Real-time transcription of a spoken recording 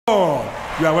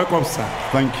You are welcome, sir.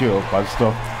 Thank you,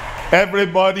 Pastor.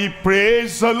 Everybody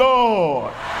praise the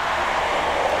Lord.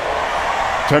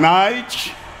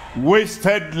 Tonight,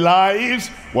 wasted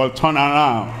lives will turn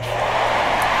around.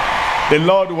 The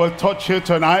Lord will touch you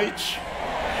tonight,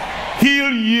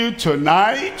 heal you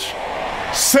tonight,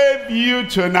 save you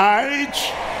tonight.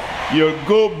 You'll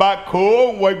go back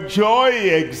home with joy,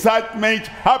 excitement,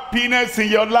 happiness in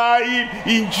your life,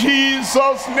 in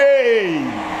Jesus'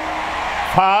 name.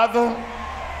 Father,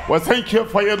 we thank you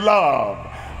for your love.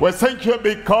 We thank you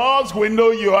because we know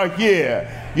you are here.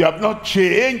 You have not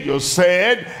changed. You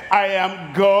said, I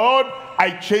am God,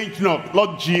 I change not.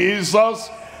 Lord Jesus,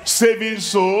 saving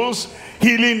souls,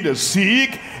 healing the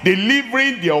sick,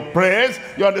 delivering the oppressed.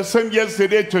 You are the same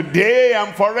yesterday, today,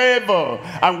 and forever.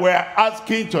 And we're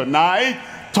asking tonight,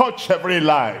 touch every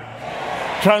life,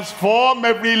 transform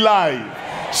every life,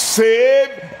 save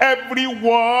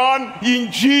everyone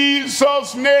in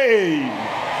Jesus'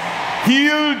 name.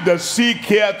 Heal the sick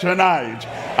here tonight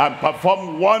and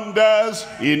perform wonders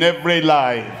in every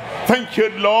life. Thank you,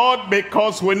 Lord,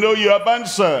 because we know you have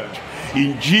answered.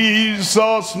 In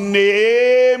Jesus'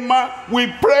 name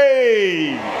we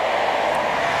pray.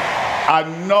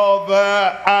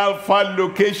 Another Alpha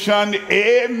location,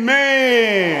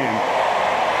 amen.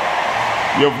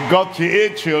 You've got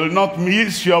it. You'll not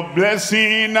miss your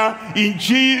blessing in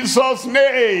Jesus'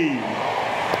 name.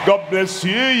 God bless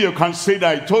you. You can see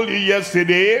that I told you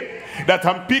yesterday that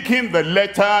I'm picking the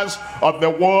letters of the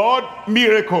word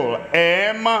miracle.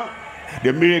 M,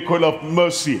 the miracle of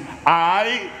mercy.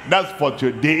 I, that's for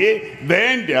today.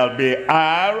 Then there'll be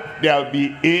R, there'll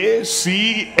be A,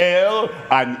 C, L,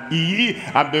 and E.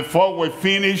 And before we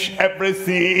finish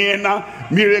everything,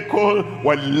 miracle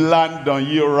will land on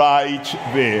you right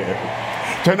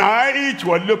there. Tonight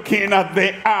we're looking at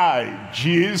the I,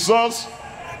 Jesus,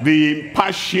 the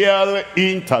impartial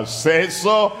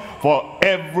intercessor for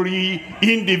every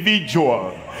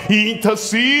individual. He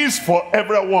intercedes for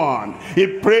everyone. He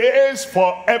prays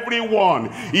for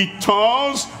everyone. He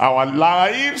turns our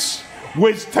lives,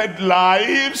 wasted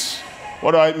lives.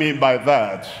 What do I mean by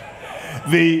that?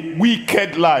 The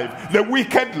wicked life. The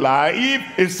wicked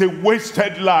life is a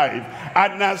wasted life.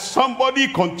 And as somebody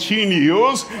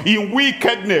continues in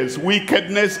wickedness,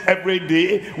 wickedness every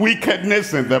day,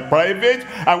 wickedness in the private,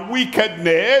 and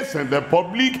wickedness in the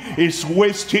public, is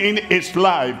wasting his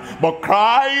life. But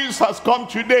Christ has come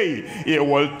today. He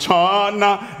will turn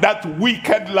that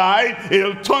wicked life,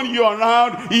 he'll turn you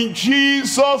around in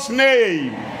Jesus'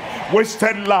 name.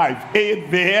 Wasted life,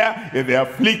 there is the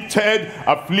afflicted,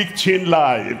 afflicting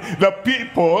life. The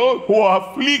people who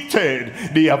are afflicted,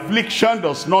 the affliction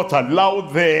does not allow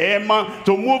them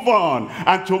to move on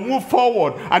and to move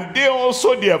forward. And they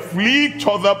also, they afflict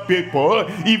other people.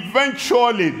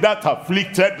 Eventually, that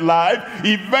afflicted life,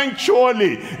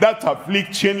 eventually, that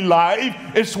afflicting life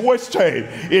is wasted.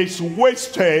 It's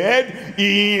wasted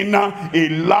in a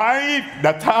life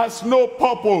that has no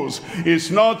purpose. It's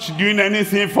not doing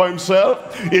anything for himself.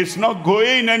 It's not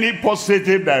going any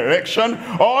positive direction.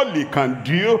 All he can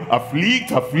do,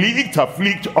 afflict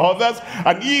others,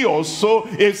 and he also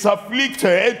is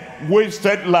afflicted,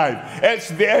 wasted life. As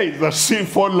there is a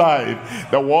sinful life.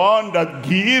 The one that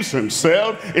gives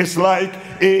himself is like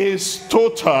his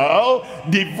total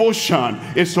devotion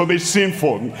is to be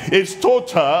sinful. His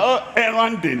total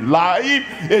errand in life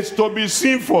is to be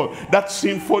sinful. That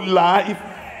sinful life,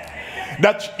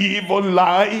 that evil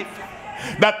life,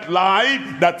 that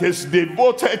life that is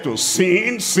devoted to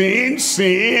sin,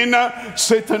 Satan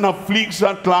afflicts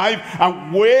that life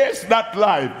and wastes that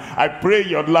life. I pray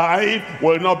your life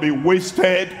will not be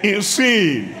wasted in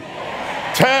sin.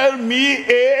 Tell me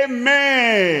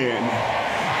amen.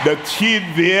 The thief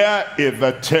there is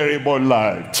a terrible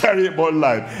life. Terrible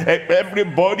life.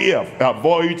 Everybody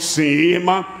avoids him.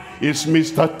 Is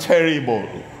Mr. Terrible.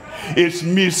 It's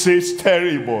Mrs.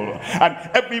 Terrible, and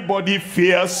everybody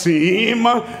fears him.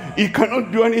 He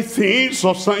cannot do anything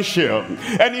substantial,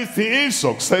 anything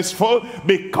successful,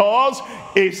 because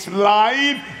his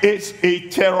life is a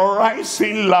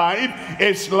terrorizing life.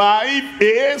 His life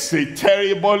is a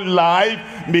terrible life.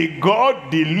 May God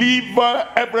deliver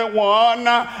everyone,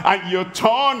 and you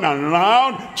turn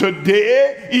around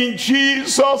today in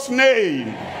Jesus'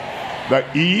 name. The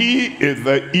E is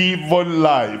the evil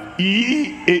life.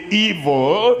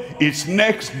 Evil is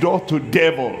next door to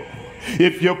devil.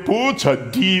 If you put a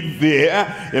D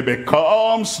there, it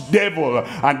becomes devil.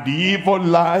 And the evil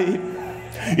life,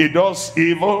 it does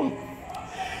evil,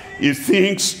 it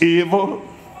thinks evil,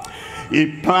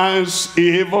 it plans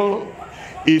evil,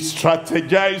 He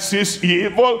strategizes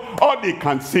evil. All they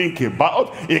can think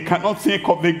about, he cannot think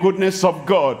of the goodness of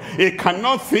God. He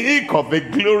cannot think of the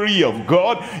glory of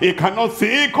God. He cannot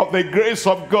think of the grace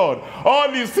of God.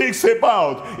 All he thinks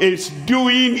about is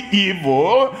doing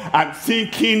evil and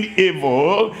thinking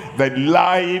evil. The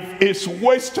life is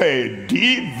wasted.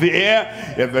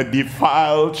 There is the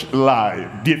defiled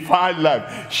life. Defiled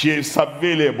life. She is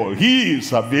available. He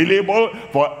is available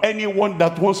for anyone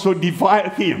that wants to defile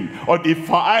him or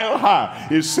defile her.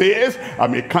 He says,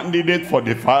 I'm a candidate for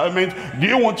defilement. Do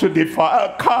you want to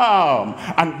defile? Come.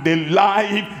 And the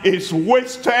life is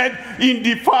wasted in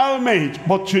defilement.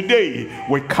 But today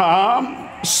we come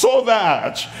so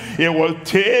that he will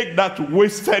take that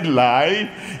wasted life,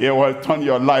 he will turn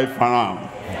your life around.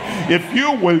 If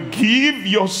you will give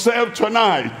yourself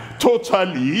tonight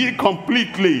totally,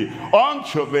 completely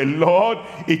unto the Lord,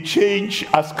 a change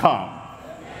has come.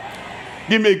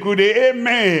 Give me a good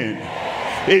amen.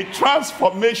 A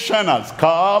transformation has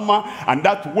come, and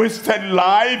that wasted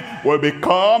life will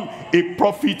become a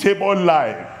profitable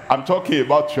life. I'm talking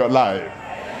about your life.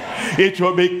 It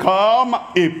will become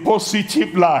a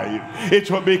positive life.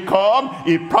 It will become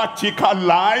a practical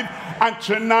life. And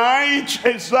tonight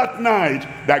is that night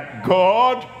that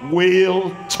God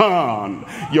will turn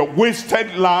your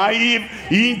wasted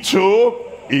life into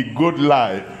a good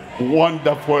life,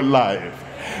 wonderful life.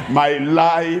 My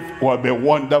life will be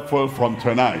wonderful from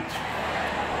tonight.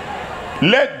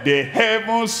 Let the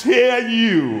heavens hear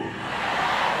you.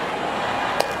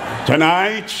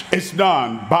 Tonight is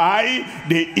done by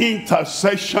the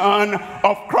intercession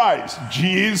of Christ.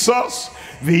 Jesus,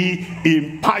 the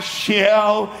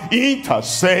impartial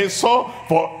intercessor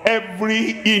for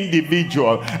every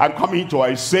individual. I'm coming to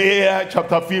Isaiah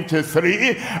chapter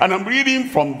 53, and I'm reading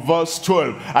from verse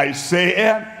 12.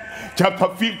 Isaiah chapter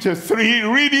 53,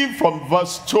 reading from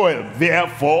verse 12.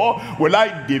 Therefore will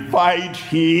I divide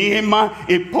him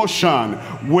a portion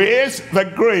with the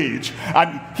great,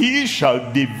 and he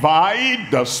shall divide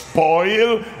the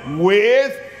spoil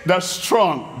with the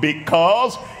strong,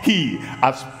 because he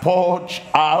has poured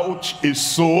out his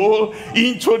soul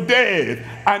into death,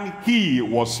 and he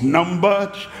was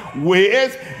numbered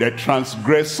with the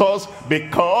transgressors,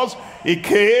 because he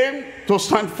came to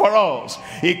stand for us.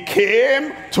 He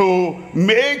came to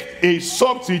make a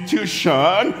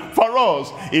substitution for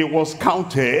us. He was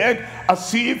counted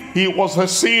as if he was a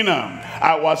sinner.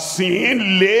 Our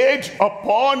sin laid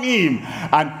upon him,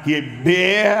 and he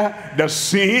bare the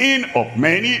sin of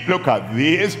many. Look at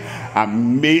this.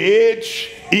 And made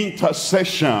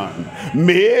intercession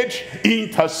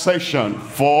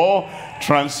for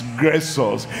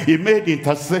transgressors. He made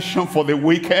intercession for the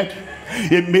wicked.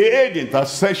 He made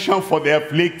intercession for the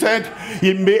afflicted.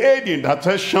 He made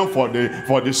intercession for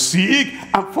the sick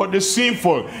and for the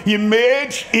sinful. He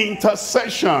made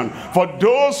intercession for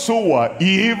those who were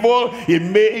evil. He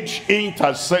made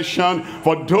intercession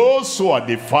for those who are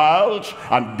defiled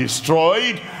and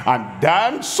destroyed and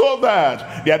damned, so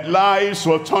that their lives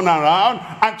will turn around.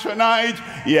 And tonight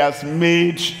he has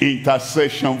made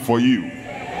intercession for you.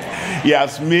 He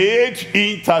has made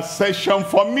intercession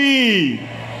for me.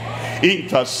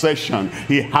 Intercession.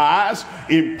 He has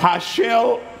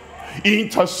impartial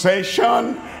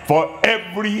intercession for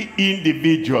every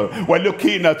individual. We're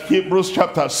looking at Hebrews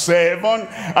chapter 7,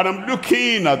 and I'm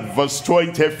looking at verse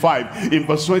 25. In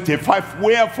verse 25,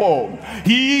 wherefore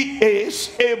he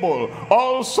is able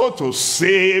also to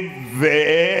save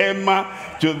them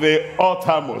to the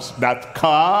uttermost that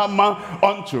come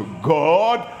unto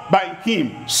God by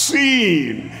him,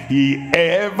 seeing he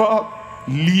ever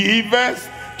liveth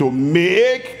to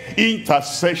make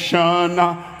intercession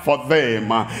for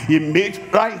them. He makes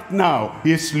right now,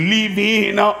 he's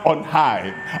living on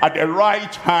high, at the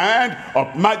right hand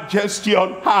of majesty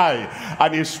on high,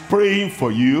 and he's praying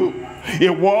for you. He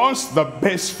wants the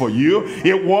best for you.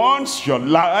 He wants your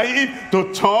life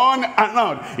to turn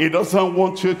around. He doesn't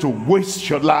want you to waste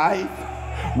your life,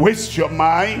 waste your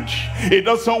mind. He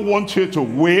doesn't want you to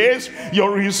waste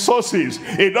your resources.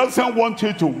 He doesn't want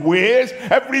you to waste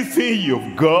everything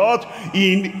you've got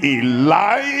in a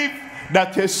life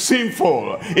that is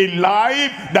sinful, a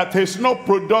life that is not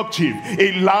productive,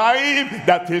 a life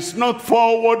that is not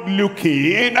forward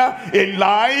looking, a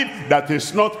life that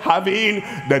is not having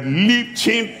the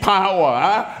lifting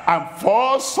power and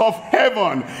force of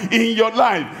heaven in your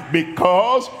life,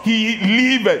 because he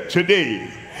liveth today,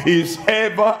 is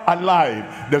ever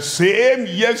alive, the same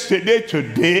yesterday,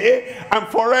 today, and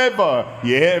forever.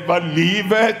 He ever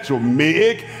liveth to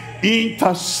make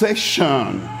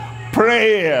intercession,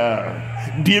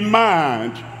 prayer,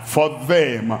 demand for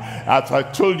them. As I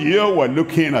told you, we're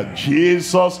looking at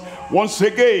Jesus once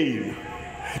again.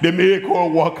 the miracle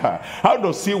worker. How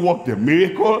does he work the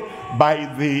miracle?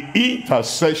 By the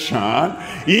intercession,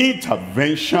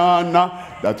 intervention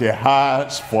that he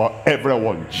has for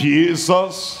everyone.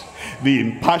 Jesus, the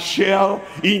impartial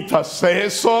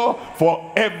intercessor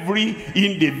for every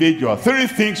individual. Three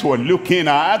things we're looking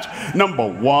at. Number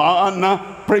one,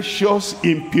 precious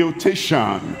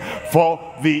imputation for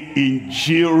the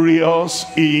injurious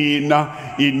in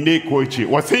iniquity.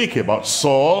 We're thinking about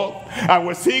Saul, and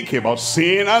we're thinking about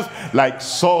sinners like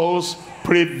Saul's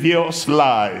previous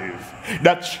life,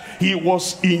 that he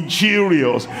was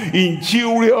injurious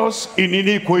in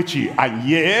iniquity, and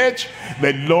yet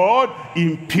the Lord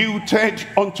imputed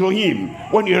unto him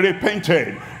when he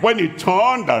repented, when he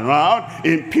turned around,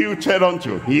 imputed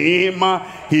unto him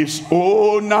his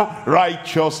own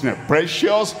righteousness.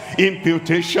 Precious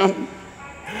imputation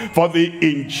for the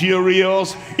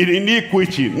injurious in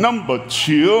iniquity. Number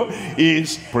two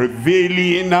is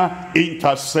prevailing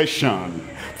intercession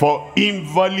for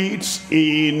invalids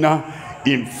in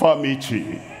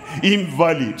infirmity.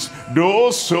 Invalids,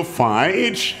 those who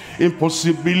find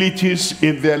impossibilities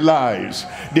in their lives.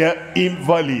 They're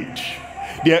invalid,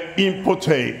 they're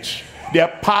impotent,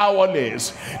 they're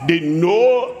powerless. They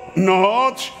know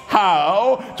not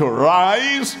how to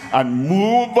rise and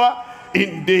move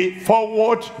in the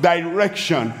forward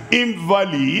direction.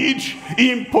 Invalid,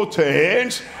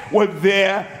 impotent with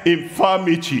their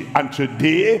infirmity. And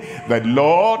today the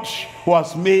Lord, who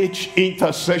has made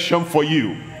intercession for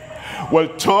you, will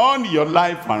turn your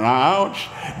life around.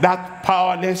 That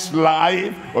powerless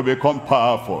life will become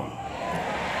powerful.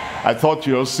 I thought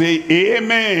you'll say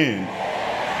amen.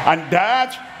 And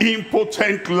that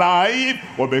impotent life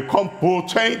will become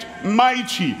potent,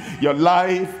 mighty. Your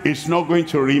life is not going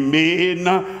to remain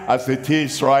as it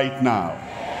is right now.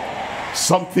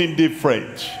 Something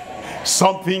different,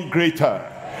 something greater,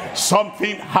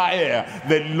 something higher,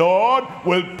 the Lord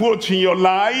will put in your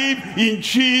life in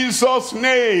Jesus'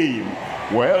 name.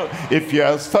 Well, if you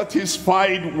are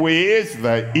satisfied with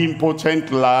the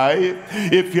impotent life,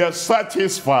 if you are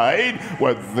satisfied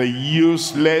with the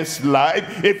useless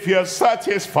life, if you are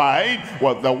satisfied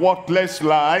with the worthless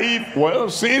life, well,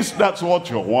 since that's what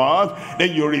you want,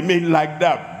 then you remain like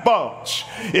that. But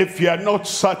if you are not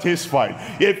satisfied,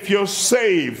 if you're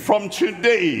saved from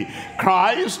today,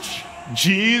 Christ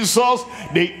Jesus,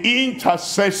 the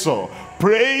intercessor,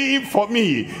 praying for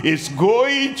me, is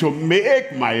going to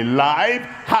make my life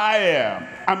higher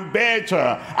and better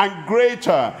and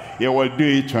greater. He will do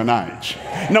it tonight.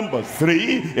 Number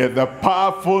three is the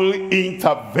powerful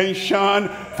intervention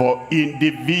for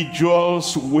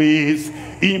individuals with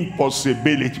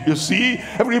impossibility. You see,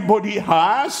 everybody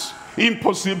has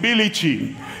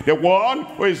impossibility. The one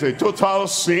who is a total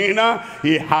sinner,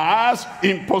 he has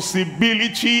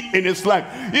impossibility in his life.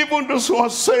 Even those who are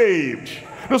saved,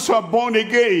 those who are born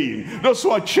again, those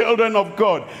who are children of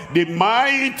God, they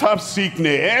might have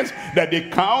sickness that they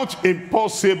count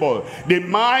impossible. They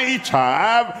might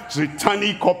have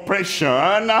satanic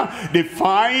oppression they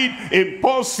find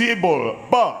impossible.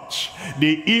 But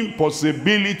the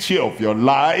impossibility of your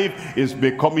life is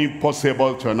becoming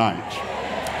possible tonight.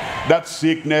 That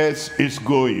sickness is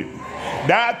going.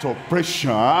 That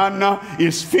oppression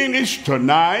is finished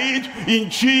tonight in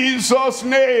Jesus'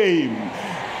 name.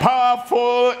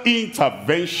 Powerful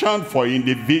intervention for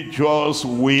individuals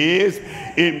with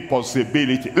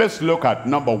impossibility. Let's look at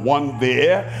number one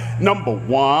there. Number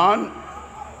one,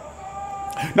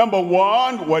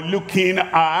 we're looking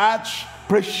at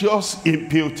precious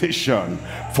imputation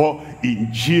for the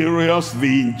injurious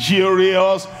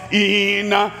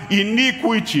in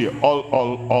iniquity.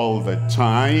 All the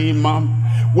time,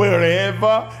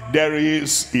 wherever there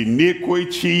is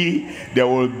iniquity, there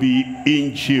will be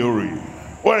injury.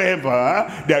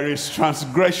 Wherever there is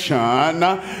transgression,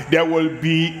 there will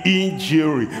be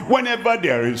injury. Whenever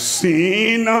there is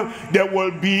sin, there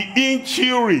will be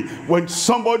injury. When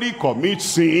somebody commits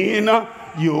sin,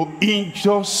 you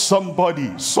injure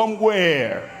somebody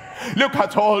somewhere. Look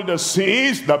at all the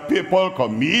sins that people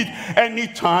commit.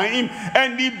 Anytime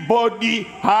anybody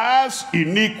has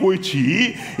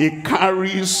iniquity, it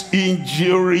carries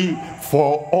injury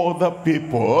for other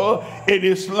people in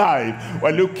his life.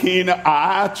 We're looking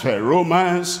at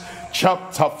Romans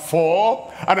chapter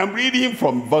 4, and I'm reading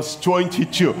from verse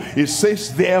 22. It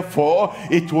says, therefore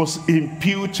it was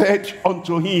imputed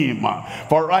unto him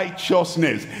for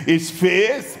righteousness. His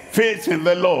faith faith in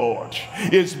the Lord.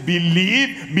 Is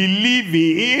believing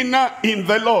in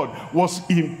the Lord was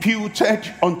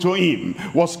imputed unto him,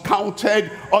 was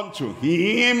counted unto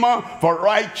him for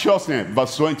righteousness.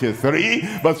 Verse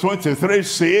 23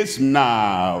 says,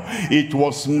 now it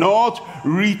was not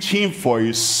reaching for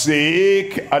his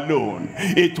sake alone.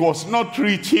 It was not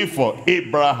reaching for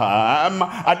Abraham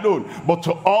alone, but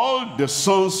to all the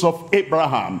sons of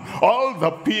Abraham, all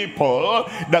the people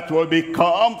that will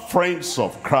become friends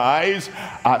of Christ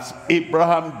as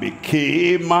Abraham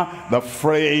became the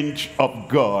friend of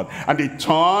God. And they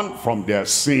turned from their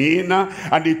sin,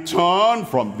 and they turned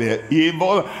from their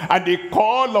evil, and they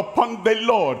call upon the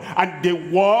Lord, and they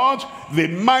want the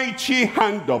mighty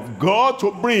hand of God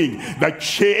to bring the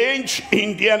change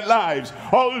in their lives.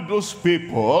 All those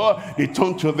people, they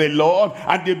turn to the Lord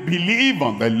and they believe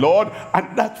on the Lord,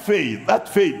 and that faith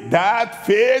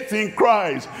in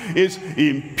Christ is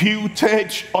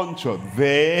imputed unto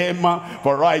them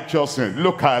for righteousness.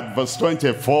 Look at verse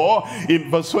 24. In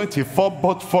verse 24,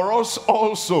 but for us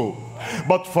also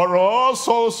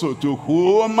to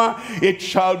whom it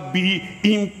shall be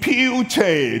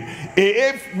imputed,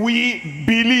 if we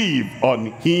believe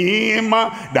on him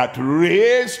that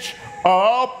raised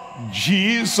up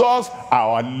Jesus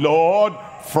our Lord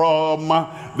from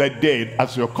the dead.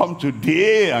 As you come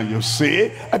today and you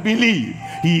say, I believe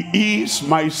he is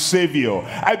my Savior,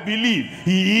 I believe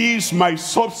he is my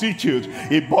substitute,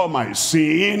 he bore my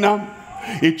sin,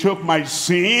 he took my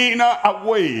sin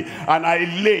away, and I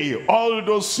lay all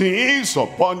those things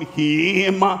upon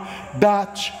him.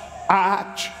 That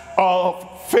act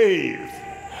of faith,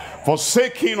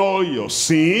 forsaking all your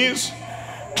sins,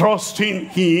 trusting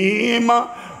him,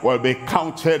 will be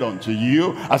counted unto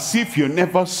you as if you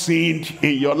never sinned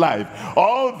in your life.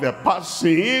 All the past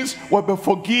sins will be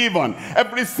forgiven.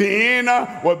 Everything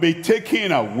will be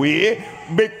taken away,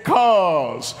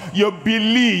 because you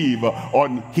believe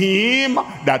on him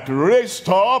that raised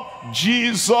up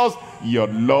Jesus your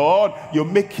Lord. You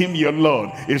make him your Lord.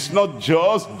 It's not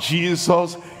just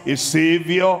Jesus is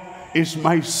Savior, is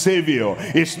my Savior.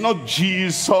 It's not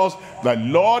Jesus the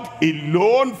Lord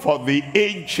alone for the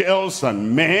angels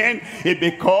and men. It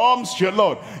becomes your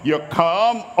Lord. You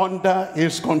come under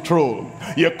his control.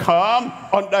 You come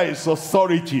under his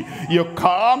authority. You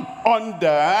come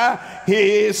under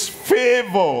his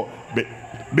favor,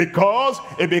 because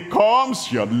it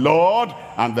becomes your Lord.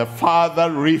 And the Father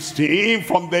raised him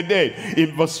from the dead.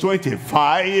 In verse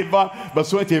 25,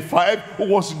 who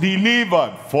was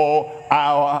delivered for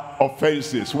our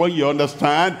offenses. When you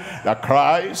understand that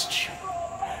Christ,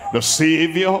 the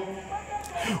Savior,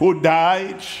 who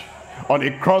died on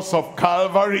the cross of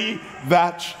Calvary,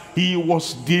 that he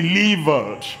was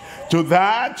delivered to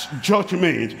that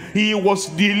judgment, he was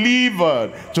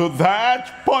delivered to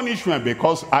that punishment,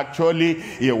 because actually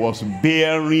he was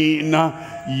bearing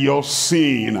your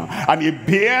sin, and he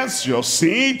bears your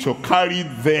sin to carry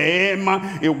them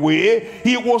away.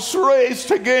 He was raised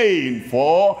again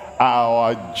for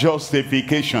our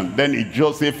justification. Then he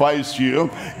justifies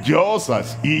you just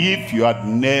as if you had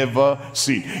never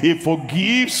sinned. He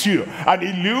forgives you, and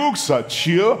he looks at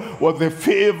you with the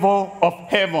favor of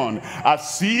heaven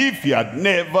as if you had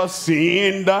never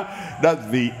sinned. That's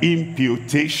the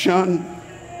imputation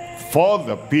for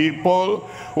the people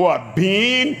who have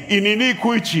been in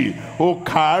iniquity, who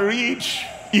carried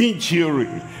injury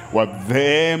with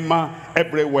them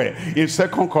everywhere. In 2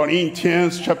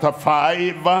 Corinthians chapter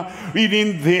 5,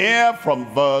 reading there from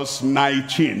verse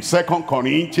 19. 2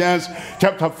 Corinthians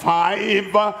chapter 5,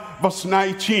 verse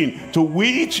 19. To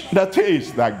which that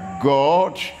is that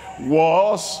God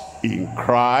was in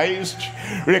Christ,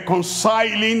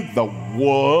 reconciling the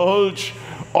world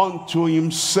unto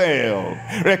himself,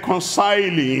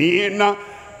 reconciling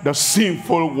the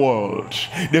sinful world.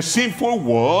 The sinful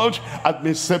world has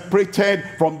been separated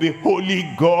from the holy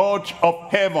God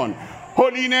of heaven.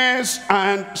 Holiness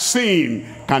and sin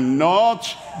cannot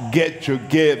get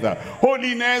together.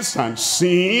 Holiness and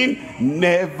sin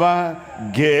never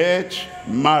get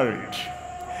married.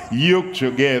 Yoke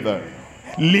together,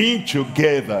 linked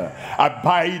together,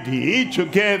 abiding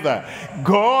together.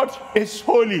 God is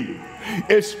holy.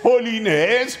 His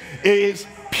holiness is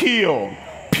pure,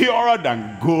 purer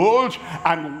than gold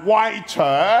and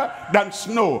whiter than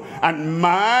snow. And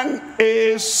man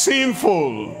is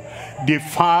sinful,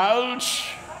 defiled,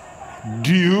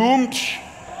 doomed,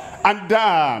 and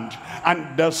damned.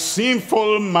 And the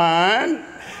sinful man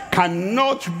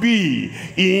cannot be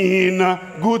in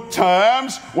good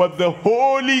terms with the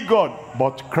holy God.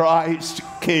 But Christ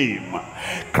came.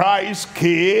 Christ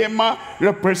came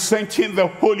representing the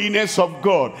holiness of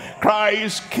God.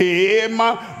 Christ came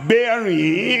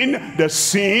bearing the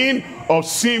sin of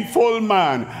sinful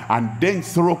man. And then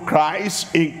through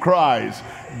Christ, in Christ,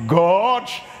 God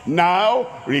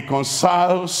now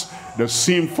reconciles the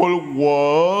sinful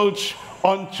world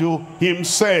unto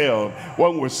himself.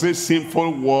 When we say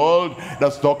sinful world,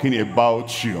 that's talking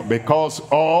about you, because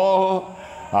all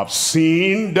have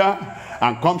sinned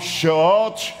and come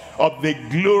short of the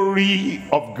glory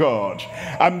of God.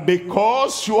 And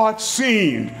because you have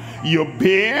sinned, you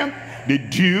bear the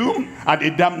doom and the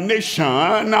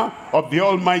damnation of the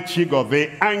Almighty God,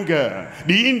 the anger,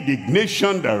 the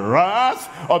indignation, the wrath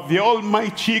of the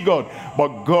Almighty God.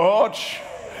 But God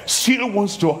still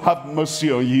wants to have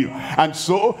mercy on you, and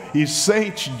so he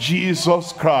sent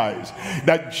Jesus Christ,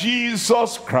 that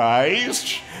Jesus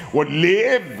Christ would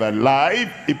live a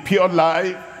life, a pure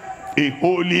life, a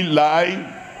holy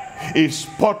life, a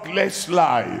spotless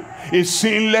life, a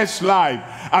sinless life.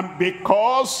 And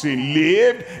because he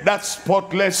lived that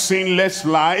spotless, sinless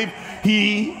life,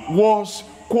 he was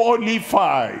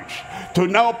qualified to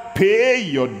now pay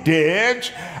your debt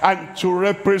and to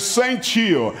represent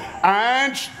you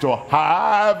and to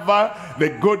have the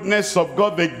goodness of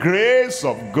God, the grace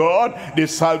of God, the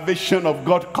salvation of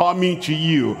God coming to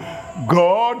you.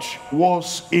 God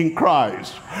was in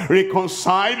Christ,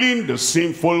 reconciling the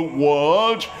sinful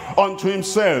world unto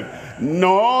himself,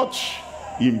 not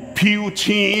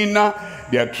imputing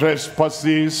their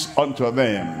trespasses unto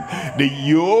them. The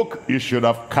yoke you should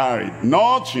have carried,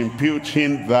 not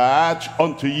imputing that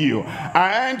unto you.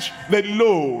 And the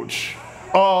load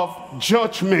of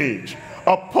judgment,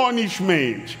 a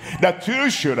punishment that you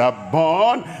should have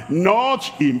borne,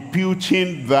 not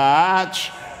imputing that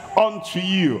unto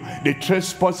you. The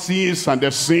trespasses and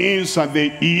the sins and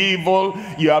the evil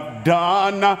you have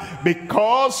done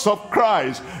because of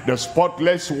Christ, the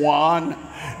spotless one,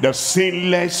 the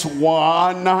sinless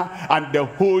one, and the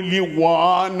holy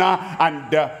one, and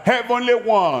the heavenly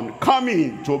one,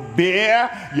 coming to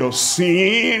bear your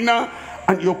sin,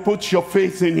 and you put your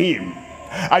faith in him,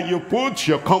 and you put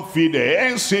your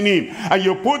confidence in him, and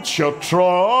you put your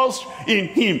trust in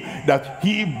him, that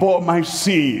he bore my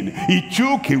sin, he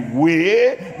took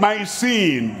away my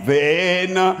sin.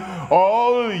 Then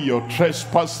all your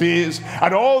trespasses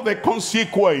and all the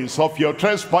consequence of your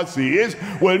trespasses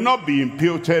will not be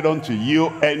imputed unto you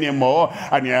anymore,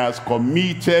 and he has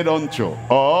committed unto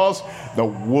us the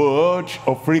word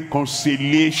of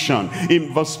reconciliation.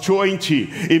 In verse 20,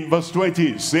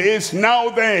 it says, now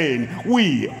then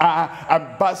we are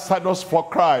ambassadors for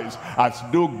Christ, as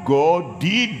though God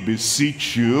did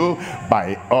beseech you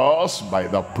by us, by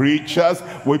the preachers.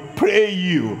 We pray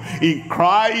you in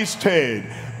Christ's stead,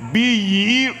 be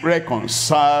ye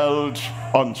reconciled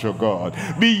unto God.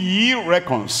 Be ye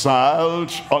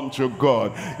reconciled unto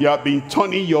God. You have been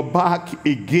turning your back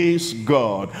against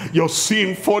God. Your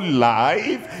sinful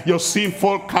life, your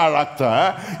sinful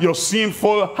character, your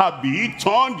sinful habit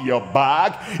turned your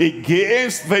back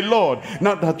against the Lord.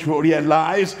 Now that you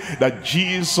realize that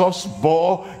Jesus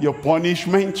bore your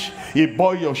punishment, he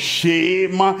bore your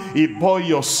shame, he bore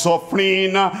your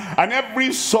suffering, and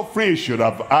every suffering you should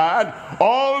have had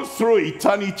all through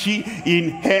eternity in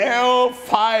hellfire.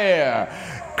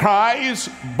 Christ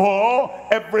bore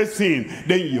everything.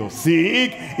 Then you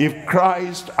think, if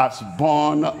Christ has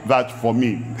borne that for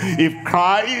me, if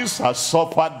Christ has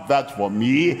suffered that for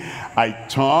me, I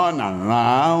turn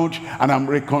around and I'm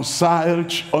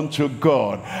reconciled unto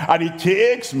God, and it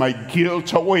takes my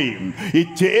guilt away,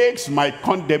 it takes my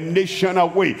condemnation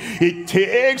away, it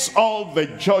takes all the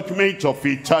judgment of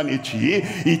eternity,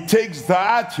 it takes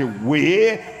that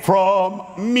away from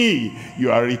me.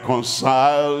 You are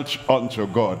reconciled unto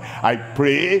God. I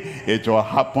pray it will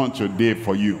happen today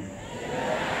for you.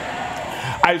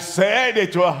 I said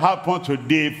it will happen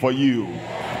today for you.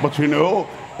 But you know,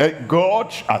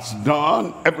 God has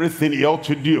done everything he ought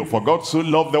to do. For God so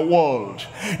loved the world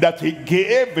that he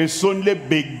gave his only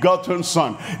begotten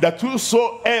Son, that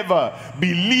whosoever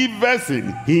believeth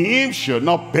in him shall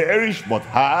not perish but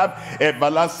have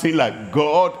everlasting life.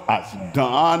 God has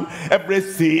done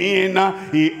everything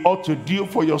he ought to do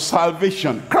for your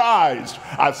salvation. Christ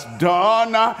has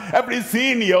done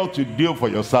everything he ought to do for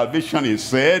your salvation. He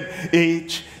said,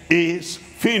 it is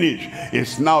finished.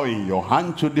 It's now in your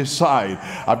hand to decide.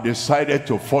 I've decided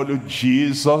to follow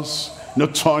Jesus. No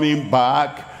turning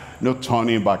back. No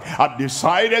turning back. I've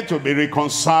decided to be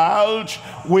reconciled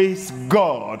with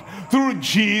God through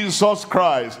Jesus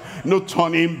Christ. No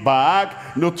turning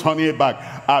back, no turning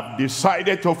back. I've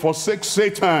decided to forsake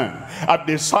Satan. I've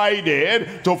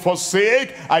decided to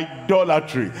forsake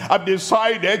idolatry. I've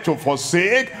decided to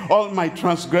forsake all my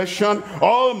transgression,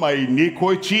 all my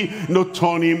iniquity. No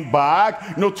turning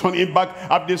back, no turning back.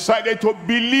 I've decided to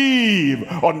believe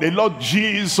on the Lord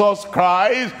Jesus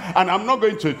Christ, and I'm not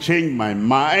going to change my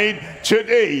mind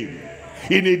today.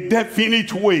 In a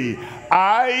definite way,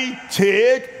 I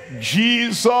take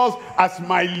Jesus as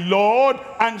my Lord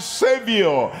and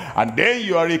Savior. And then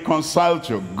you are reconciled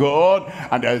to God,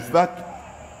 and there's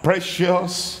that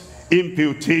precious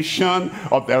imputation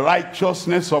of the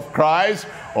righteousness of Christ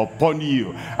upon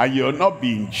you, and you'll not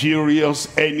be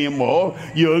injurious anymore.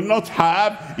 You'll not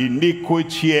have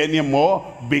iniquity anymore,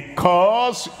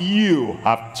 because you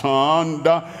have turned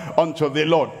unto the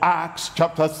Lord. Acts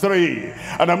chapter 3,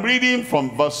 and I'm reading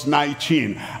from verse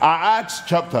 19. Acts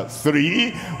chapter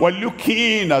 3, we're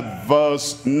looking at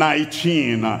verse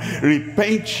 19.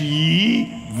 Repent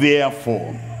ye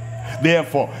therefore,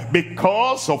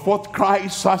 because of what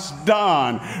Christ has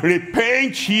done,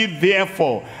 repent ye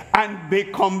therefore, and be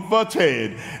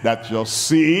converted, that your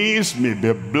sins may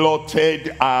be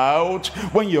blotted out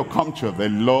when you come to the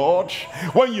Lord.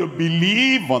 When you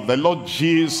believe on the Lord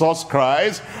Jesus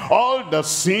Christ, all the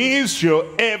sins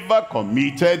you ever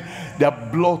committed, they're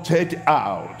blotted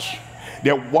out.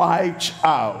 They're wiped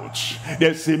out.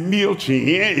 There's a melting,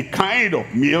 a kind of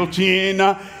melting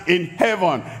in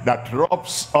heaven that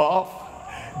rubs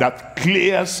off, that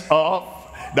clears off,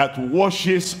 that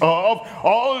washes off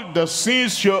all the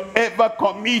sins you ever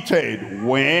committed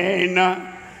when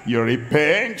you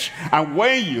repent, and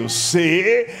when you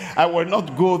say, I will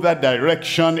not go that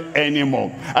direction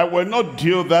anymore, I will not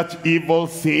do that evil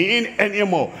thing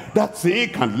anymore. That thing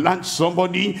can land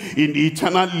somebody in the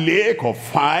eternal lake of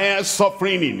fire,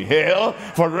 suffering in hell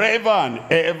forever and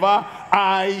ever.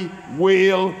 I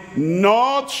will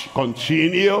not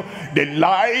continue the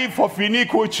life of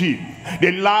iniquity,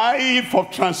 the life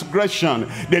of transgression,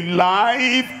 the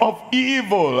life of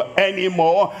evil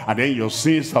anymore. And then your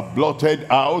sins are blotted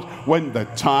out when the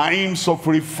times of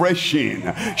refreshing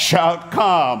shall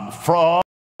come from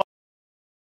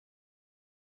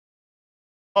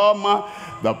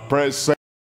the presence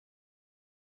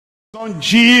of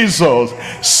Jesus.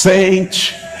 Sent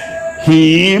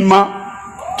him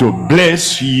to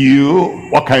bless you.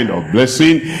 What kind of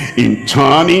blessing? In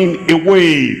turning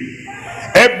away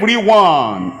every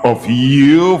one of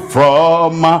you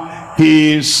from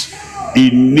his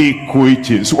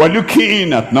iniquities. We're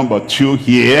looking at number 2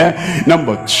 here.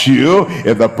 Number 2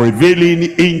 is the prevailing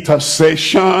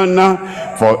intercession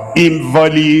for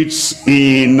invalids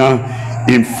in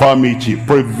infirmity.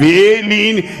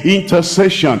 Prevailing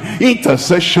intercession.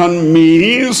 Intercession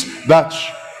means that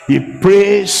he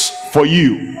prays for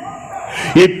you.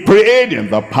 He prayed in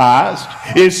the past,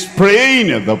 he's praying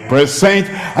in the present,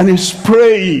 and he's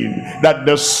praying that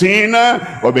the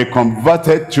sinner will be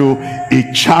converted to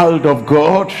a child of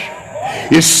God,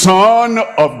 a son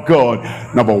of God.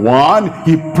 Number 1,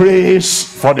 he prays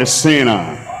for the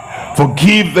sinner.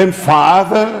 Forgive them,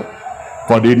 Father,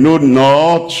 for they know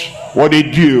not what they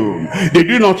do. They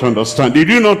do not understand, they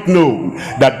do not know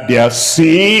that their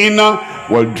sin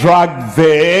will drag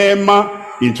them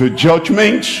into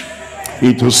judgment,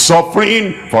 into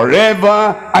suffering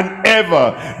forever and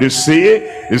ever. They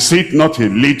say, is it not a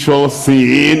little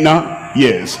thing?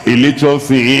 Yes, a little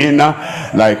thing,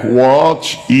 like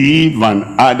what Eve and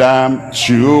Adam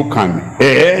took and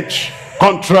ate,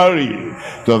 contrary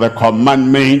to the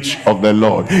commandment of the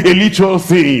Lord. A little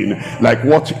thing, like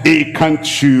what Achan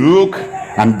took,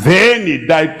 and then he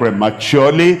died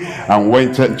prematurely and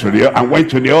went to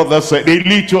the other side. A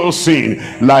little sin,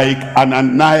 like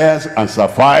Ananias and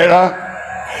Sapphira,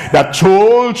 that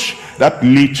told that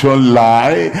little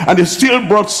lie, and they still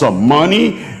brought some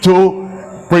money to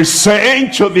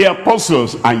present to the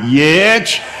apostles, and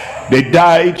yet they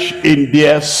died in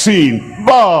their sin.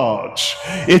 But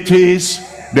it is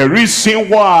the reason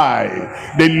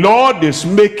why the Lord is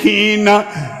making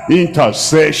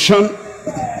intercession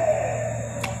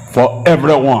for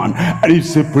everyone, and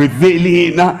it's a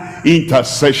prevailing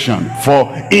intercession for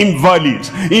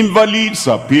invalids. Invalids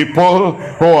are people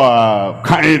who are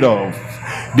kind of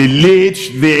delayed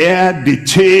there,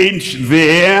 detained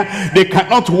there. They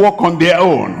cannot walk on their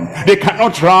own, they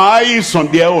cannot rise on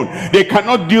their own, they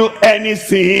cannot do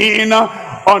anything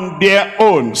on their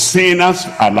own. Sinners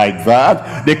are like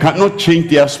that. They cannot change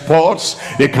their sports.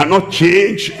 They cannot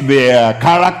change their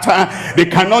character. They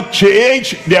cannot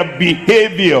change their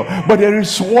behavior. But there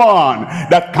is one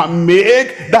that can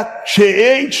make that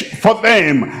change for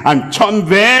them and turn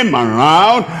them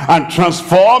around and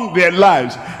transform their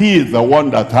lives. He is the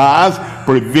one that has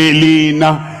prevailing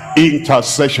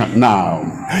intercession. Now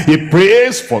he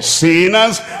prays for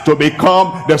sinners to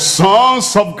become the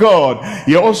sons of God.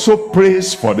 He also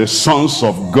prays for the sons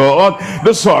of God,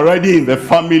 those who are already in the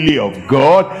family of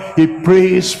God. He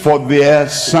prays for their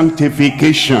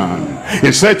sanctification.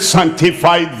 He said,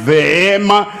 sanctify them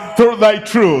through thy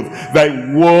truth. Thy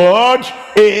word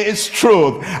is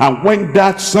truth. And when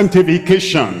that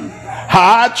sanctification,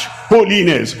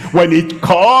 holiness, when it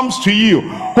comes to you,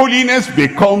 holiness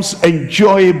becomes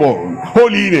enjoyable.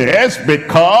 Holiness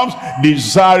becomes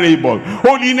desirable.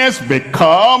 Holiness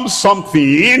becomes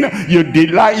something you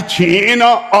delight in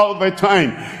all the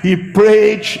time. He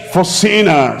prayed for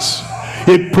sinners.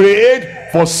 He prayed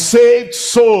for saved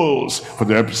souls, for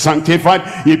the sanctified.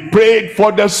 He prayed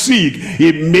for the sick.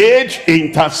 He made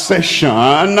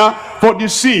intercession for the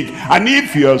sick. And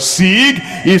if you're sick,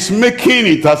 he's making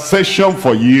intercession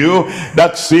for you.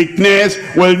 That sickness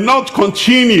will not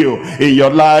continue in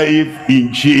your life,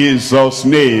 in Jesus'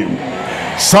 name.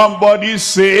 Somebody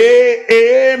say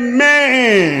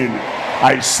amen.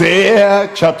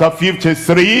 Isaiah chapter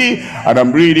 53, and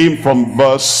I'm reading from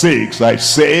verse 6.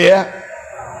 Isaiah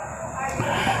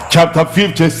chapter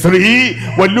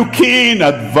 53, we're looking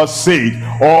at verse 8.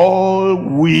 All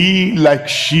we like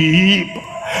sheep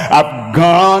have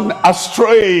gone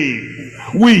astray.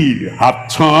 We have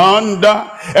turned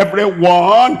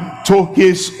everyone to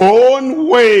his own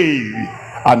way,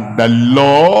 and the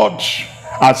Lord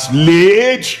has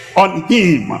laid on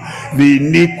him the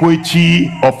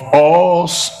iniquity of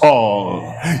us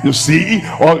all. You see,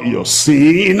 all your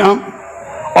sin,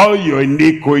 all your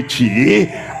iniquity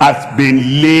has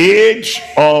been laid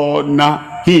on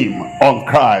him, on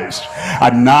Christ.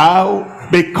 And now,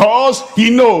 because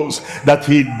he knows that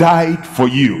he died for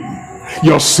you,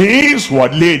 your sins were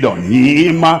laid on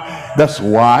him. That's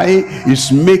why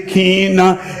he's making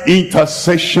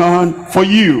intercession for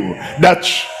you, that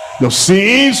your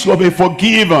sins will be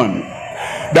forgiven,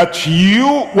 that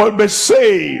you will be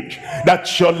saved,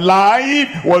 that your life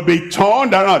will be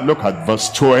turned around. Look at verse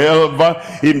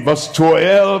 12. In verse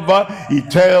 12, he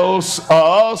tells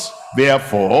us,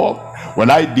 therefore will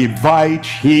I divide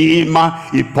him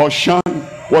a portion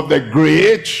with the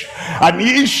great, and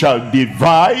he shall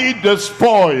divide the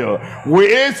spoil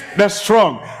with the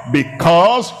strong,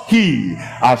 because he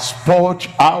has poured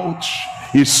out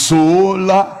his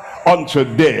soul unto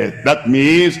death. That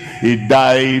means he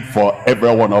died for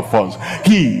every one of us.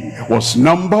 He was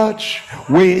numbered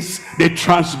with the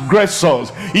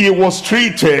transgressors. He was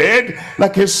treated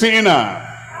like a sinner,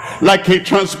 like a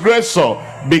transgressor,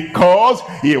 because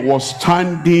he was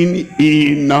standing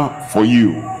in for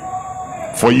you,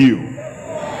 for you,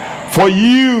 for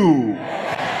you,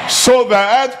 so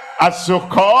that as you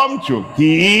come to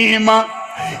him,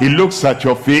 he looks at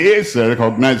your face, he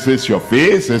recognizes your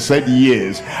face. He said,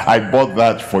 yes, I bought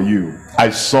that for you. I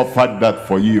suffered that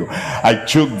for you. I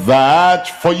took that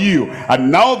for you.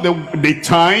 And now the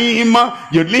time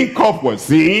you link up with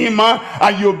him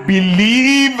and you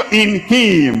believe in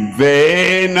him,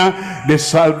 then the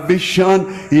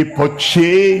salvation he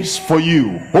purchased for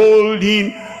you,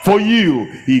 holding for you,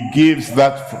 he gives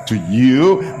that to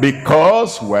you,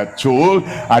 because we're told,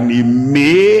 and he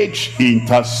made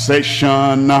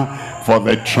intercession for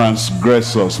the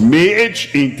transgressors. Made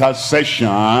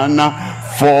intercession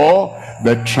for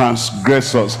the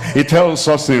transgressors. It tells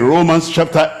us in Romans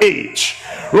chapter 8.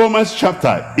 Romans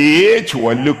chapter 8,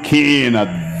 we're looking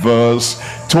at verse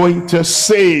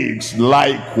 26.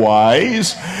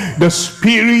 Likewise, the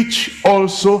Spirit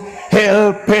also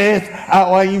helpeth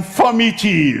our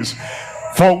infirmities,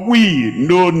 for we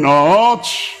know not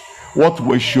what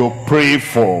we should pray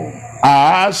for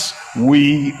as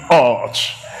we ought.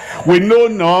 We know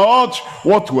not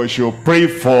what we should pray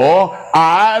for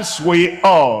as we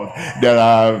ought. There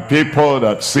are people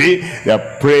that say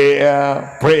they're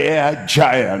prayer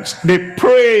giants. They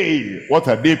pray. What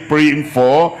are they praying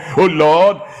for? Oh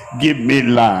Lord, give me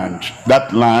land.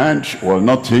 That land will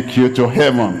not take you to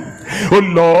heaven. Oh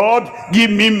Lord,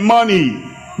 give me money.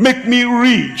 Make me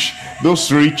rich.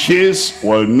 Those riches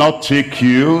will not take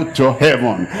you to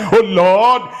heaven. Oh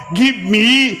Lord, give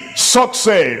me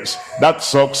success. That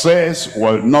success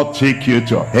will not take you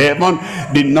to heaven.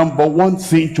 The number one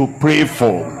thing to pray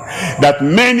for that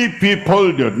many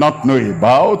people do not know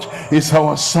about is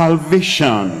our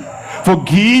salvation.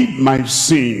 Forgive my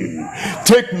sin.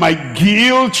 Take my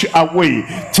guilt away.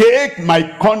 Take my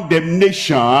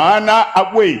condemnation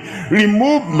away.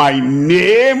 Remove my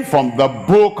name from the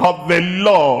book of the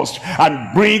lost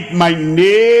and bring my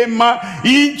name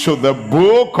into the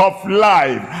book of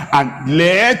life. And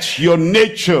let your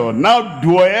nature now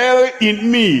dwell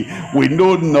in me. We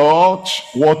know not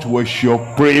what we shall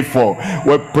pray for.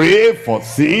 We pray for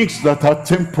things that are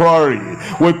temporary.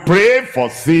 We pray for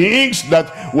things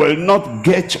that will not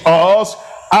get us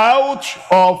out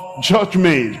of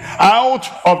judgment, out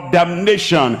of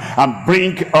damnation, and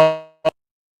bring us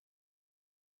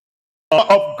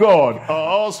of God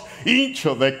us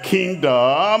into the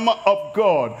kingdom of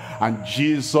God. And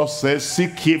Jesus says,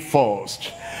 seek ye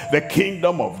first the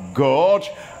kingdom of God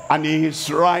and his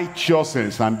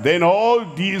righteousness, and then all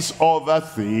these other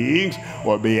things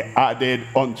will be added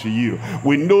unto you.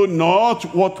 We know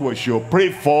not what we shall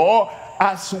pray for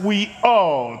as we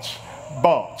ought,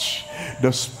 but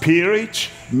the Spirit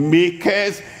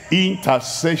maketh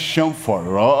intercession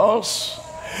for us.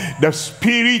 The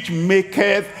Spirit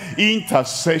maketh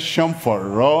intercession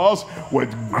for us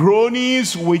with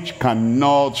groanings which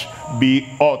cannot be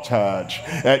uttered.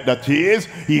 That is,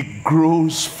 he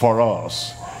groans for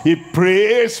us. He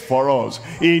prays for us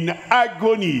in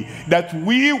agony, that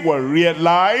we will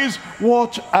realize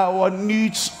what our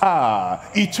needs are.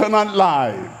 Eternal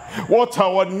life. What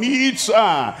our needs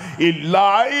are, a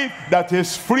life that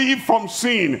is free from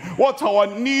sin. What our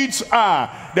needs are,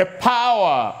 the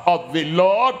power of the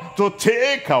Lord to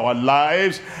take our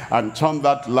lives and turn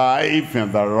that life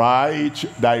in the right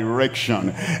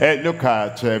direction. Look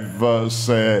at verse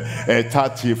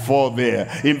 34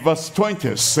 there. In verse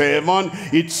 27,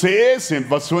 it says in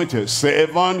verse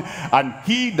 27, and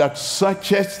he that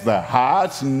searcheth the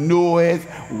hearts knoweth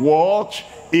what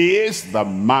is the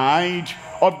mind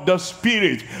of the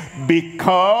Spirit,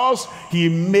 because he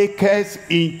maketh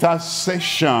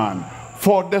intercession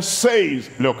for the saints.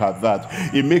 Look at that.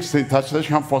 He makes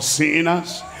intercession for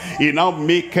sinners. He now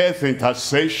maketh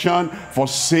intercession for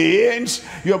saints.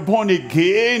 You're born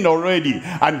again already,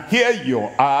 and here you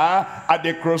are at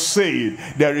the crusade.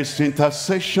 There is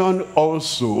intercession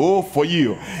also for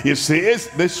you. He says,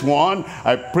 this one,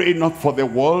 I pray not for the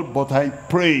world, but I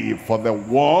pray for the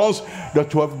ones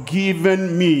that you have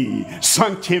given me.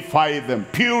 Sanctify them,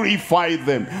 purify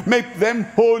them, make them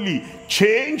holy,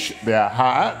 change their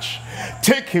heart,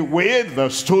 take away the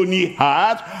stony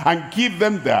heart and give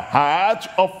them the heart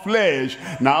of flesh.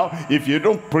 Now, if you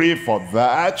don't pray for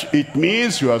that, it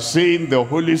means you are saying the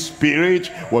Holy Spirit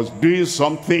was doing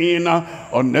something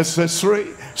unnecessary,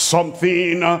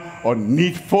 something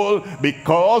unneedful,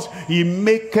 because he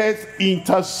maketh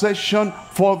intercession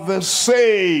for the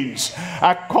saints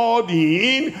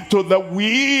according to the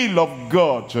will of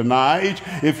God. Tonight,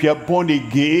 if you're born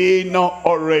again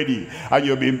already and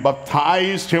you've been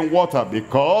baptized in water,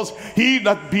 because he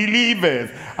that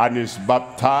believeth and is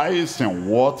baptized in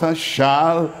water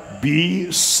shall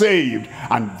be saved.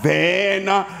 And then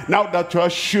now that you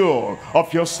are sure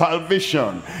of your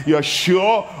salvation, you are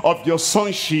sure of your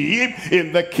sonship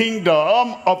in the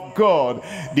kingdom of God,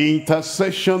 the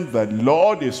intercession the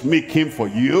Lord is making for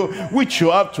you, which you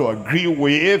have to agree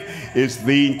with, is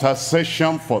the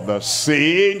intercession for the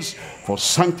saints, for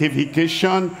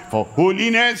sanctification, for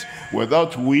holiness,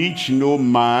 without which no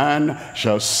man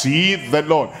shall see the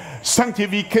Lord.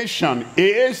 Sanctification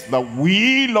is the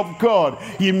will of God.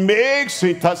 He makes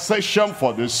intercession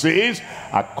for the saints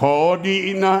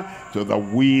according to the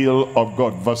will of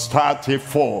God. Verse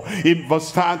 34. In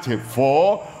verse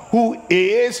 34, who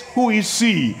is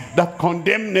he that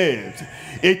condemneth?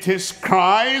 It is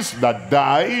Christ that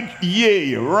died,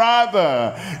 yea,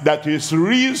 rather, that is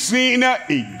risen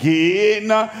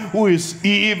again, who is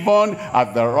even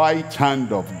at the right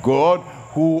hand of God,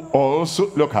 who also,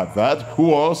 look at that,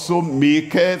 who also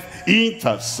maketh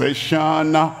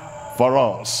intercession for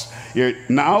us.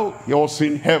 Now he was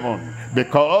in heaven,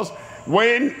 because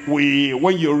when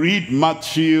you read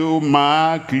Matthew,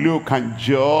 Mark, Luke, and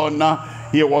John,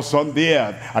 he was on the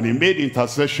earth, and he made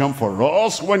intercession for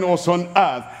us when he was on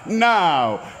earth.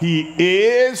 Now he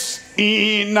is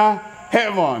in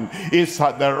heaven, is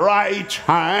at the right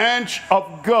hand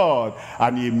of God,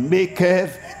 and he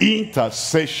maketh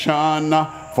intercession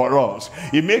for us.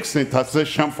 He makes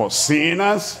intercession for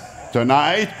sinners.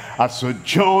 Tonight, as you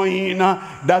join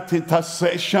that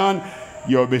intercession,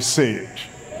 you'll be saved.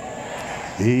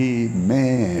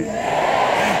 Amen.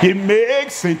 He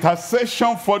makes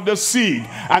intercession for the sick.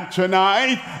 And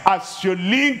tonight, as you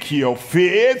link your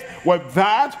faith with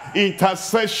that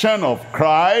intercession of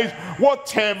Christ,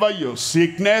 whatever your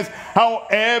sickness,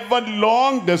 however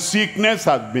long the sickness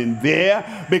has been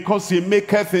there, because he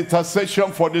maketh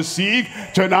intercession for the sick,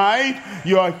 tonight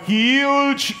you are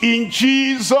healed in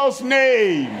Jesus'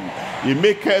 name. He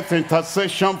maketh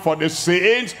intercession for the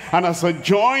saints, and as you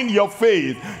join your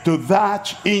faith to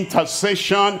that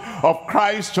intercession of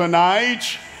Christ tonight,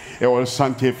 it will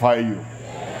sanctify you.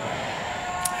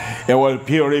 It will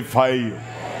purify you.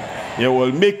 It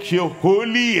will make you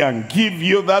holy and give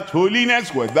you that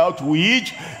holiness without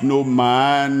which no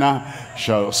man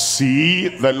shall see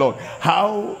the Lord.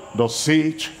 How does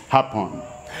it happen?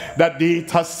 That the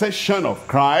intercession of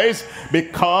Christ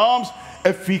becomes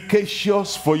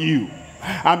efficacious for you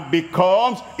and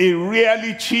becomes a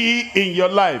reality in your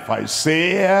life.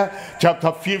 Isaiah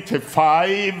chapter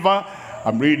 55,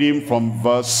 I'm reading from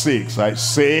verse 6.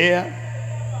 Isaiah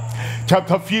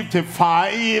chapter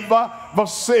 55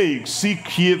 verse 6,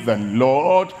 seek ye the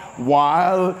Lord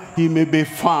while he may be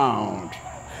found.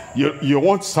 You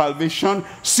want salvation?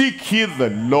 Seek ye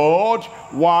the Lord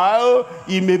while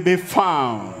he may be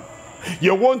found.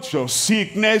 You want your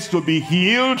sickness to be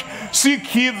healed?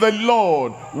 Seek ye the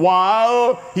Lord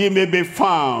while he may be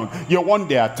found. You want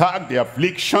the attack, the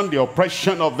affliction, the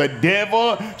oppression of the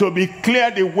devil to be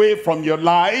cleared away from your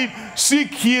life?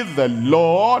 Seek ye the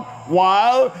Lord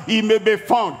while he may be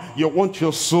found. You want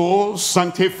your soul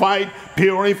sanctified,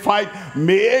 purified,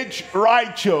 made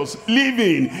righteous,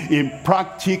 living in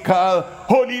practical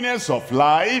holiness of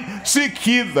life? Seek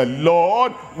ye the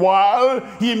Lord while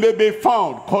he may be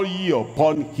found. Call ye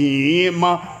upon him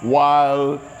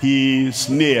while he is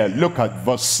near. Look at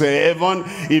verse 7.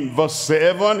 In verse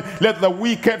 7, let the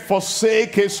wicked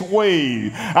forsake his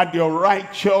way, and the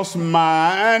righteous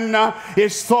man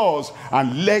his thoughts,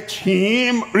 and let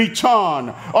him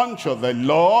return unto the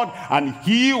Lord, and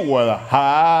he will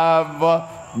have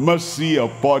mercy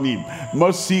upon him.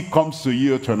 Mercy comes to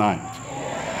you tonight.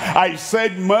 I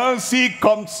said mercy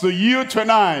comes to you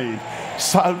tonight.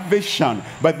 Salvation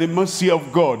by the mercy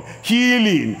of God.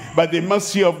 Healing by the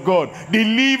mercy of God.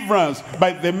 Deliverance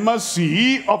by the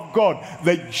mercy of God.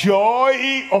 The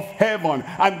joy of heaven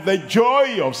and the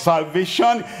joy of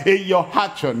salvation in your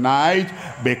heart tonight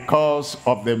because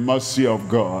of the mercy of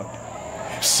God.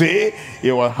 Say,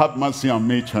 he will have mercy on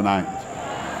me tonight.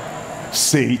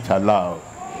 Say it aloud.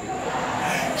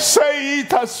 Say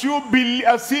it as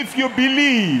if you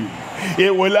believe. He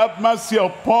will have mercy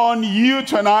upon you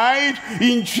tonight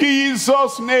in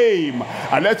Jesus' name.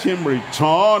 And let him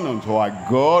return unto our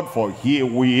God, for he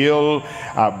will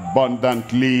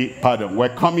abundantly pardon. We're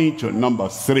coming to number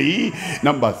 3.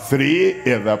 Number 3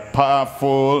 is the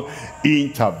powerful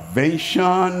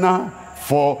intervention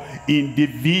for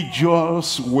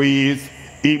individuals with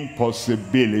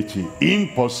impossibility.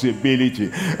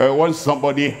 When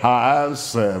somebody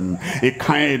has a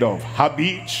kind of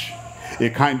habit, a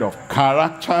kind of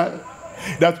character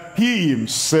that he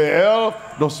himself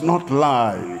does not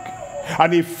like,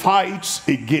 and he fights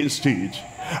against it,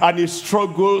 and he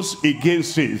struggles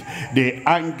against it, the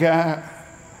anger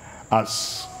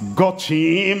has got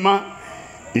him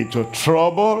into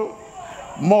trouble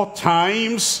more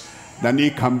times than he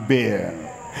can bear.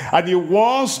 And he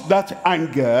wants that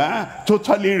anger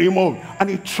totally removed. And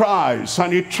he tries,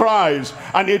 and he tries,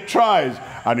 and he tries.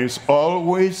 And he's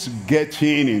always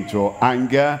getting into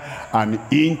anger and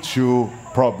into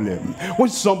problem. When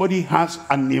somebody has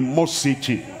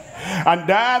animosity, and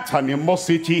that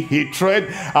animosity, hatred,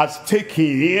 has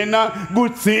taken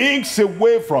good things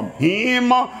away from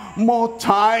him more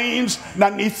times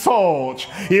than he thought.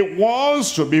 He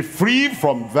wants to be free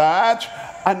from that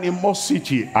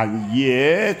animosity, and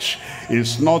yet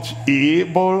is not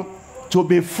able to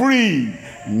be free.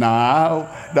 Now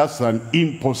that's an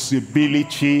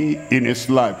impossibility in his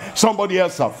life. Somebody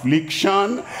has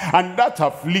affliction, and that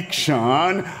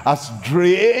affliction has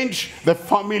drained the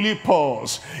family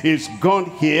purse. He's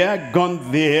gone here,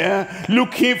 gone there,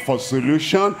 looking for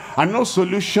solution, and no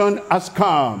solution has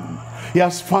come. He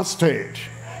has fasted,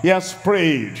 he has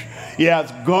prayed, he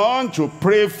has gone to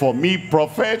pray for me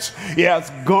prophets, he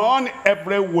has gone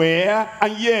everywhere,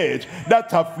 and yet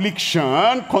that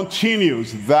affliction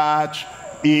continues. That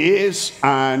is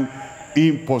an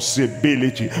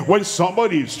impossibility. When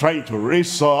somebody is trying to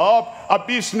raise up a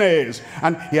business,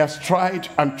 and he has tried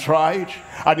and tried,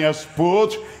 and he has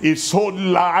put his whole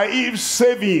life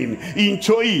saving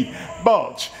into it,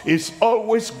 but it's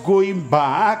always going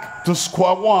back to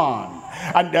square one.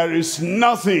 And there is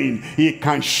nothing he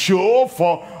can show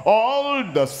for all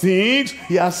the things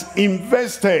he has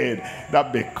invested,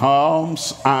 that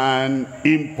becomes an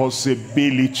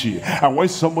impossibility. And when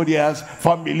somebody has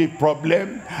family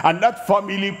problem, and that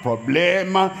family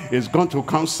problem is going to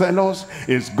counselors,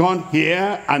 is gone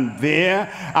here and there,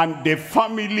 and the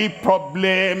family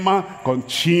problem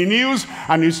continues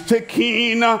and is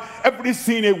taking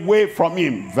everything away from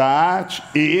him, that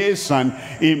is an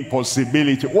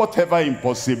impossibility. Whatever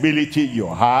impossibility you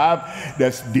have,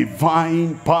 there's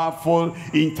divine powerful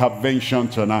intervention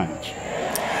tonight.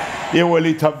 He will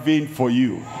intervene for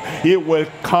you. He will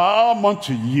come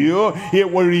unto you. He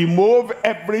will remove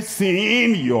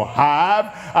everything you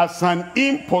have as an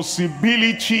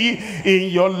impossibility in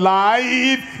your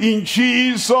life, in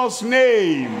Jesus'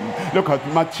 name. Look at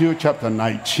Matthew chapter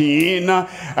 19,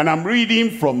 and I'm reading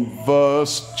from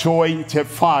verse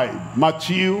 25.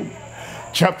 Matthew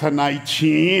chapter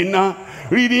 19,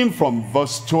 reading from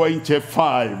verse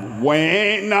 25.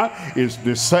 When his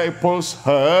disciples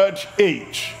heard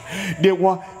it, they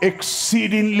were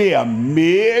exceedingly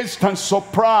amazed and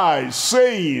surprised,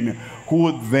 saying,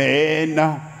 who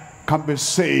then can be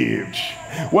saved?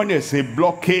 When there's a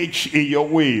blockage in your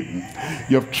way,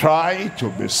 you've tried to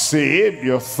be saved,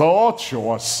 you thought you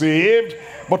were saved,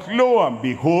 but lo and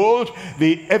behold,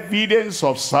 the evidence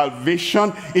of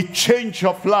salvation, a change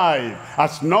of life,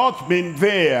 has not been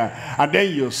there. And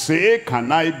then you say,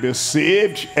 can I be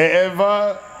saved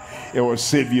ever? It will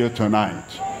save you tonight.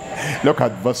 Look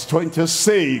at verse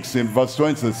 26. In verse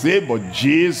 26, but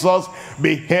Jesus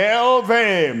beheld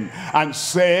them and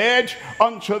said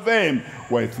unto them,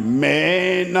 with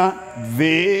men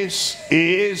this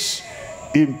is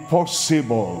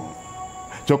impossible.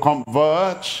 To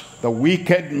convert the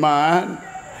wicked man,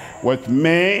 with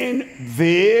men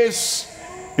this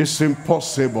is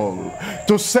impossible.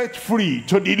 To set free,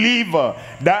 to deliver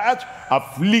that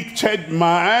afflicted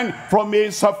man from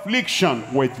his affliction,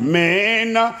 with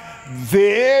men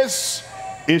this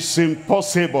is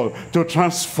impossible. To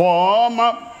transform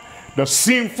the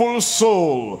sinful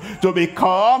soul to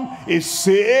become a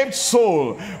saved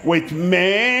soul, with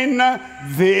men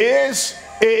this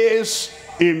is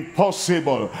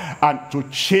impossible. And to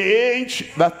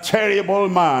change that terrible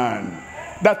man,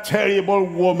 that terrible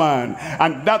woman,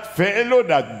 and that fellow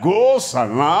that goes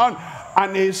around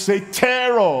and is a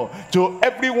terror to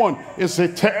everyone, is a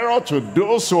terror to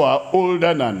those who are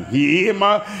older than him,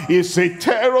 is a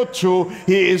terror to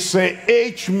his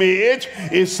age mate,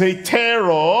 is a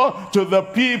terror to the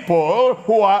people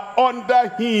who are under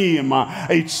him.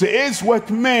 It says with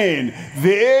men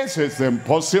this is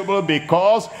impossible,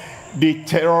 because the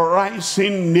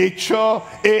terrorizing nature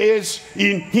is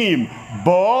in him.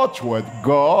 But with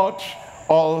God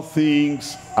all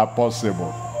things are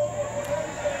possible.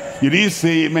 You didn't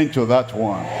say amen to that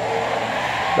one.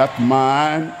 That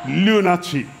man,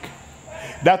 lunatic.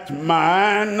 That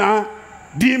man,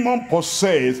 demon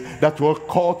possessed, that will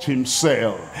cut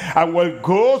himself and will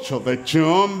go to the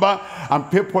tomb,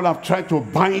 and people have tried to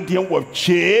bind him with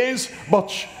chains,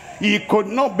 but he could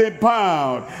not be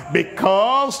bound,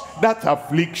 because that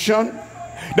affliction,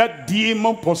 that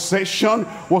demon possession,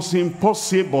 was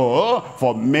impossible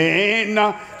for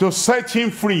men to set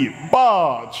him free.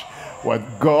 But with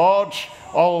God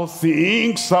all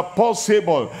things are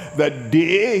possible. The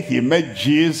day he met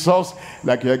Jesus,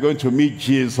 like you're going to meet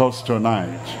Jesus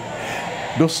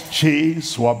tonight, those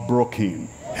chains were broken,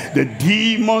 the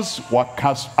demons were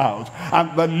cast out,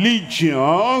 and the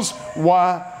legions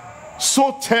were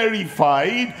so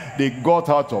terrified, they got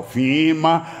out of him,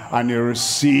 and he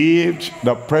received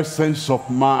the presence of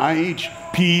mind,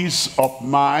 peace of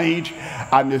mind,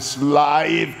 and his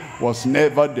life was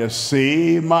never the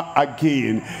same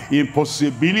again.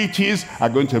 Impossibilities are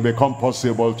going to become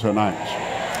possible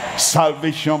tonight.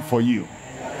 Salvation for you.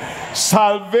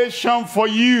 Salvation for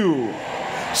you.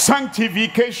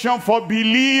 Sanctification for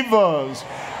believers.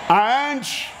 And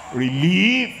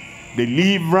relief,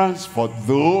 deliverance for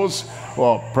those who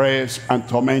are oppressed and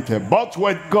tormented. But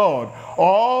with God,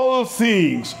 all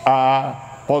things are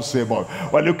possible.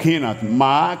 We're looking at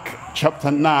Mark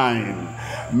chapter 9.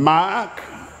 Mark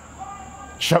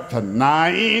chapter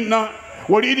 9,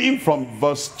 we're reading from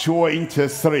verse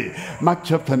 23. Mark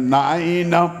chapter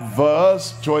 9,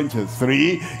 verse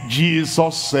 23.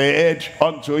 Jesus said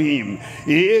unto him,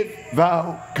 if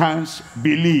thou canst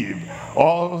believe,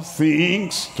 all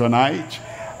things tonight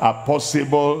are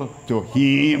possible to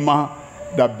him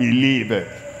that believeth.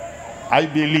 I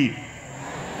believe.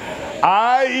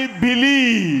 I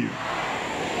believe.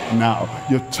 Now,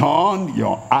 you turn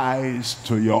your eyes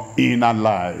to your inner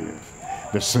life.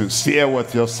 Be sincere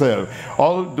with yourself.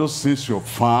 All those things you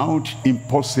found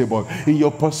impossible in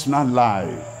your personal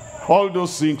life, All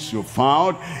those things you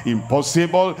found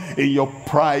impossible in your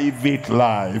private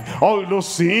life. All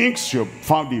those things you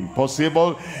found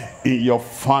impossible in your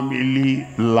family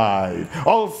life.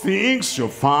 All things you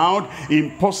found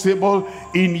impossible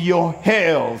in your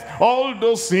health. All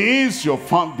those things you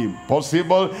found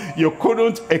impossible. You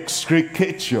couldn't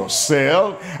extricate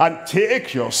yourself and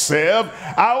take yourself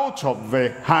out of the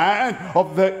hand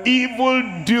of the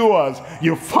evildoers.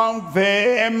 You found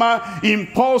them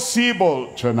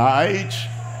impossible. Tonight,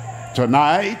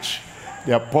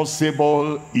 they are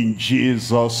possible in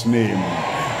Jesus' name.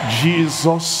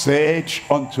 Jesus said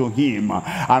unto him,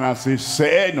 and as he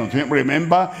said unto him,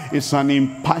 remember, it's an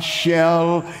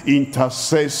impartial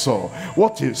intercessor.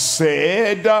 What he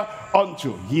said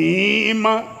unto him,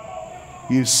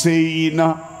 he's saying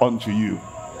unto you.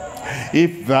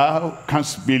 If thou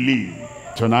canst believe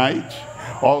tonight,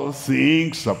 all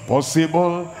things are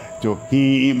possible to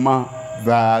him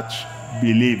that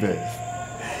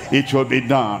believeth. It will be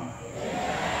done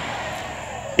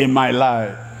in my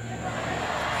life.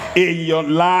 In your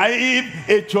life,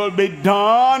 it will be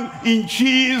done in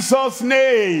Jesus'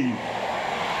 name.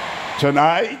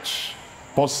 Tonight,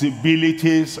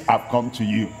 possibilities have come to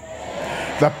you.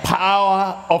 The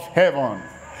power of heaven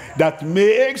that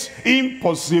makes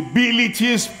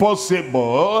impossibilities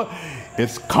possible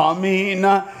is coming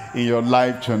in your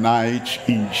life tonight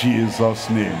in Jesus'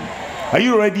 name. Are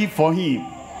you ready for him?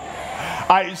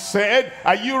 I said,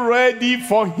 are you ready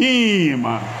for him?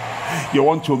 You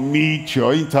want to meet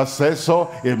your intercessor.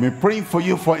 He's been praying for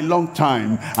you for a long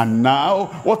time. And now,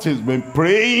 what he's been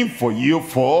praying for you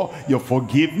for, your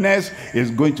forgiveness,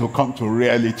 is going to come to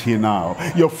reality now.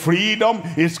 Your freedom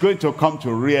is going to come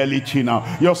to reality now.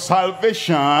 Your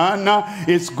salvation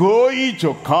is going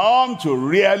to come to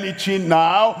reality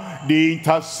now. The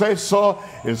intercessor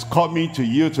is coming to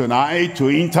you tonight to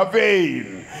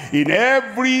intervene in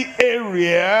every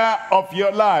area of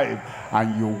your life.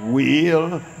 And you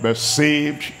will be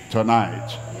saved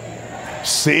tonight.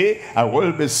 Say, I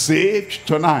will be saved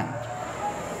tonight.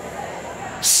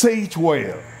 Say it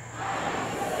well.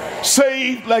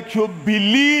 Say it like you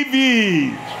believe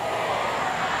it.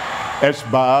 Heads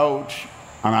bowed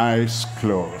and eyes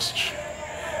closed.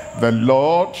 The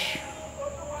Lord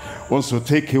wants to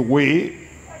take away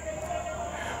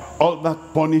all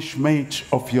that punishment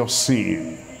of your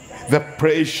sin, the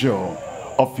pressure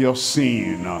of your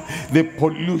sin, the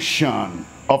pollution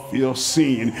of your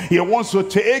sin. He wants to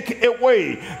take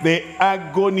away the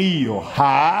agony you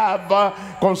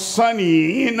have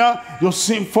concerning your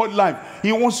sinful life.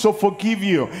 He wants to forgive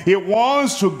you. He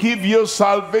wants to give you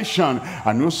salvation.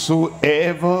 And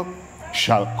whosoever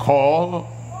shall call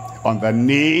on the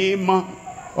name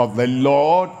of the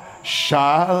Lord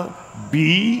shall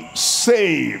be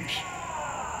saved.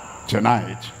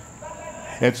 Tonight,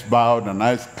 heads bowed and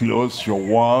eyes closed, you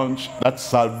want that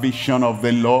salvation of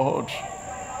the Lord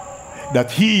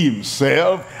that he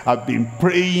himself has been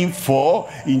praying for,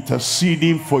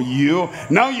 interceding for you.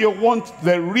 Now you want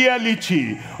the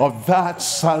reality of that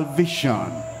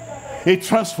salvation, a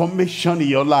transformation in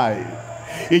your life,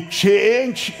 a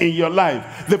change in your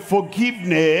life, the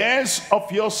forgiveness of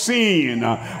your sin.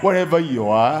 Wherever you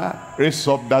are, raise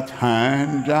up that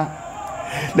hand.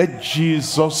 Let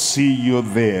Jesus see you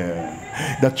there.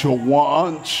 That you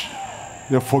want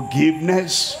the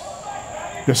forgiveness,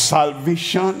 the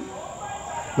salvation,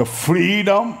 the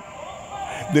freedom,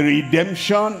 the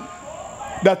redemption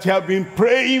that you have been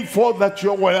praying for, that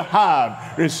you will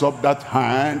have. Raise up that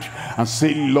hand and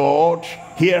say, Lord,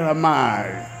 here am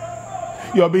I.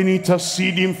 You have been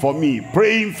interceding for me,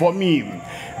 praying for me,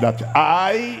 that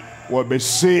I will be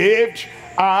saved,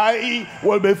 I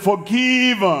will be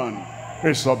forgiven.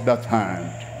 Raise up that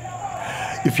hand.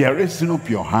 If you are raising up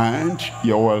your hand,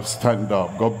 you will stand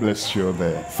up. God bless you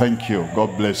there. Thank you.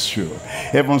 God bless you.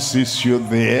 Heaven sees you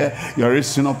there. You are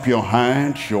raising up your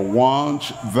hand. You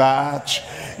want that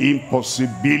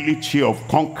impossibility of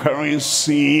conquering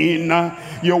sin.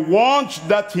 You want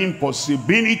that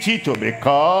impossibility to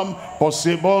become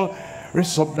possible.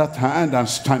 Raise up that hand and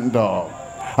stand up.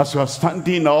 As you are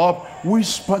standing up,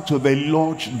 whisper to the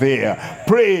Lord there.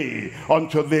 Pray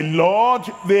unto the Lord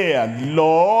there.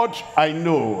 Lord, I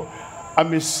know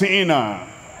I'm a sinner.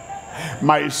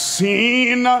 My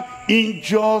sin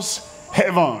injures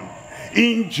heaven,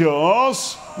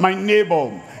 injures my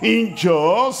neighbor,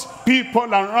 injures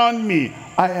people around me.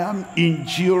 I am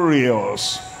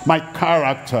injurious. My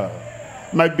character,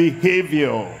 my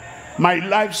behavior, my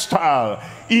lifestyle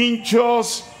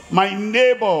injures my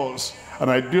neighbors and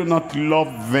I do not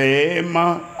love them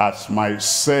as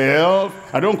myself.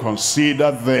 I don't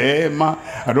consider them.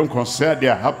 I don't consider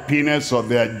their happiness or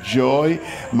their joy.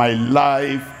 My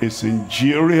life is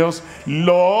injurious.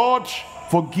 Lord,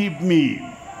 forgive me.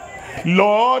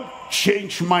 Lord,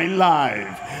 change my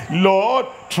life. Lord,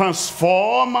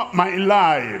 transform my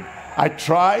life. I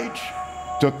tried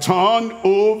to turn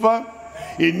over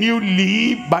a new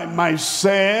leaf by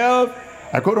myself.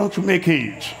 I couldn't make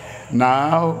it.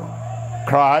 Now,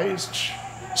 Christ,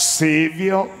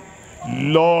 Savior,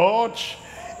 Lord,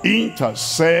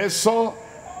 Intercessor,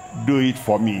 do it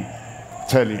for me.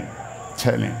 Tell him.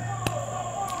 Tell him.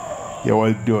 He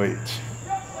will do it.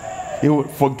 He will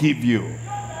forgive you.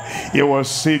 He will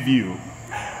save you.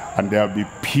 And there will be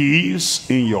peace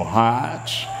in your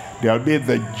heart. There will be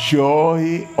the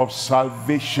joy of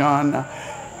salvation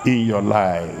in your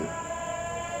life.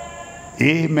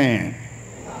 Amen.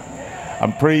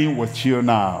 I'm praying with you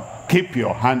now. Keep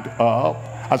your hand up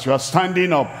as you are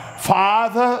standing up.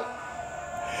 Father,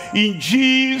 in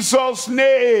Jesus'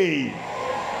 name,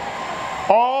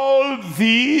 all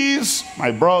these,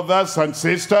 my brothers and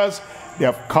sisters, they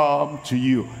have come to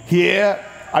you here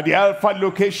at the Alpha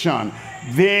location,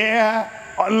 there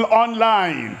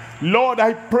online. Lord,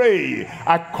 I pray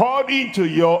according to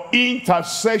your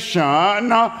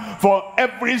intercession for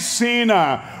every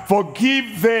sinner,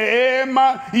 forgive them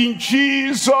in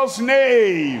Jesus'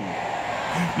 name.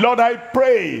 Lord, I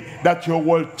pray that you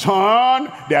will turn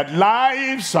their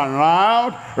lives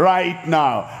around right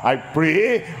now. I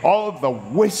pray all the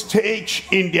wastage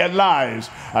in their lives,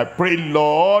 I pray,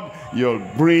 Lord, you'll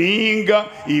bring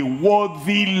a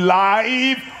worthy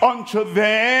life unto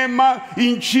them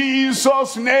in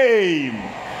Jesus' name.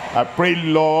 I pray,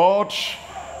 Lord,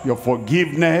 your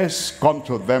forgiveness come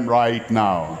to them right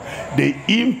now. The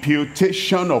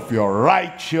imputation of your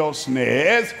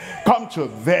righteousness come to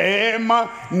them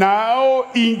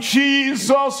now in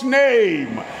Jesus'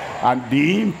 name. And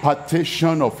the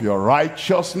impartation of your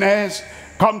righteousness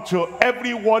come to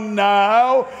everyone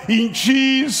now in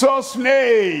Jesus'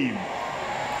 name.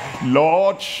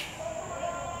 Lord,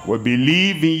 we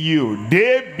believe in you.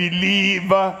 They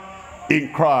believe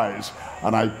in Christ.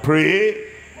 And I pray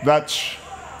that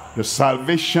the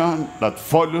salvation that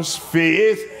follows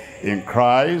faith in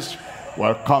Christ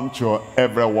will come to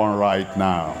everyone right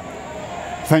now.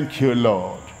 Thank you,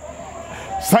 Lord.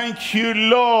 Thank you,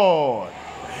 Lord.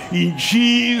 In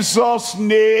Jesus'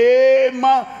 name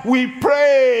we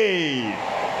pray.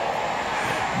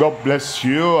 God bless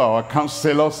you. Our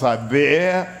counselors are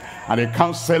there, and the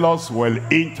counselors will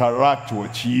interact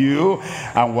with you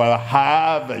and will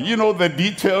have, you know, the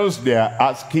details they are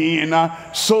asking,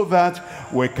 so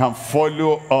that we can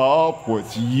follow up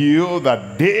with you,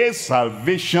 that their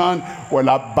salvation will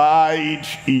abide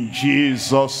in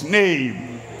Jesus'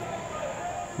 name.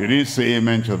 You didn't say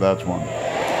amen to that one.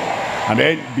 And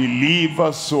then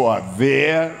believers who are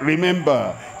there,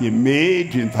 remember, he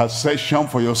made intercession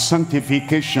for your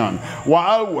sanctification.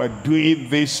 While we're doing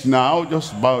this now,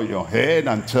 just bow your head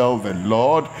and tell the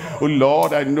Lord, oh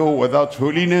Lord, I know without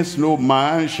holiness no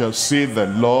man shall see the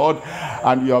Lord.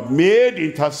 And you have made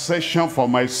intercession for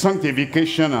my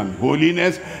sanctification and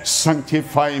holiness.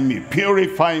 Sanctify me,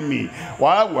 purify me.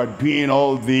 While we're doing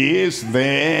all this,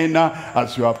 then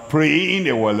as you are praying,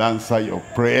 they will answer your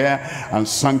prayer and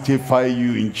sanctify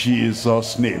you in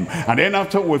Jesus' name. And then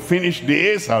after we finish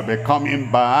this, I'll be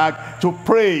coming back to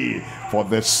pray for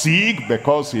the sick,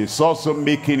 because he's also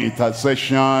making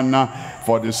intercession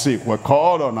for the sick. We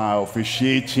call on our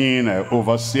officiating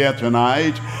overseer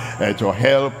tonight to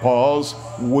help us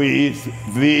with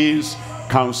this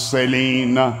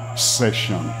counseling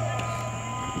session.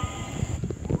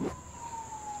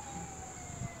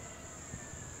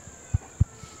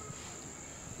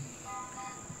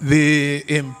 The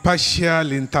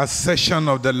impartial intercession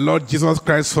of the Lord Jesus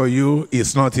Christ for you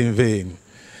is not in vain.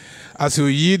 As you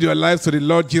yield your life to the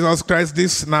Lord Jesus Christ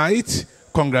this night,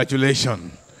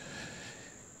 congratulations.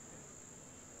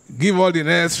 Give all the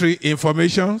necessary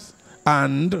information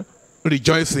and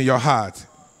rejoice in your heart,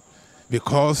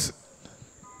 because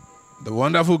the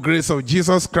wonderful grace of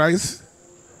Jesus Christ,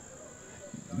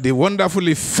 the wonderful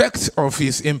effect of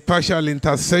his impartial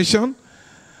intercession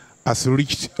has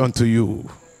reached unto you,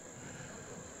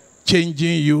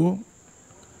 changing you,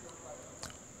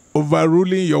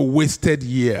 overruling your wasted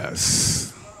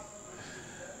years,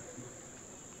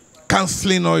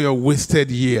 canceling all your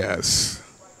wasted years,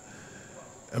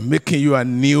 and making you a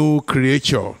new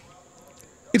creature.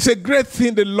 It's a great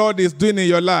thing the Lord is doing in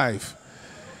your life.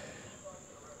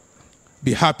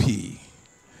 Be happy.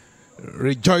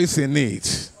 Rejoice in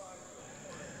it.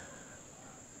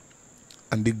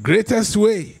 And the greatest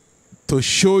way to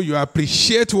show you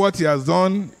appreciate what he has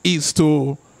done is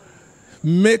to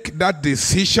make that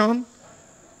decision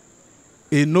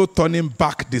a no turning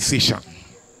back decision.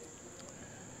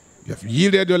 You have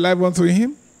yielded your life unto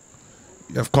him.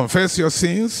 You have confessed your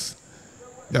sins.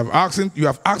 You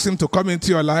have asked him to come into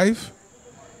your life.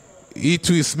 He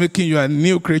too is making you a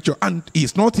new creature, and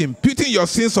he's not imputing your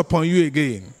sins upon you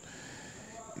again.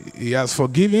 He has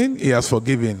forgiven. He has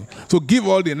forgiven. So give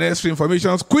all the necessary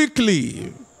information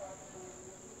quickly.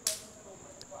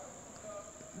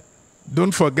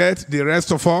 Don't forget the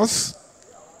rest of us.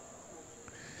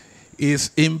 His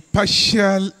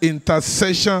impartial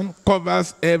intercession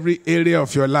covers every area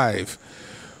of your life.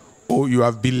 Oh, you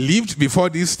have believed before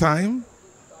this time.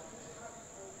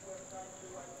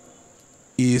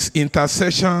 His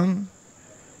intercession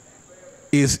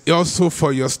is also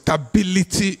for your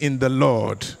stability in the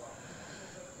Lord.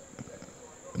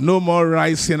 No more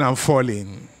rising and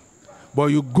falling, but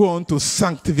you go on to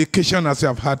sanctification as you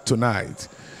have had tonight.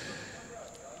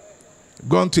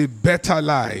 Go on to a better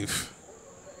life,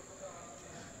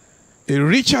 a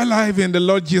richer life in the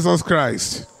Lord Jesus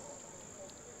Christ.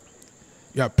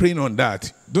 You are praying on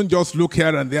that. Don't just look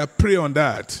here and there, pray on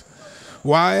that.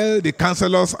 While the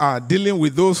counselors are dealing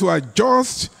with those who are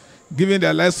just giving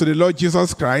their lives to the Lord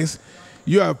Jesus Christ,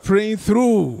 you are praying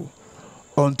through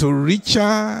unto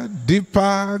richer,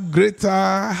 deeper, greater,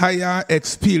 higher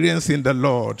experience in the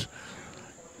Lord.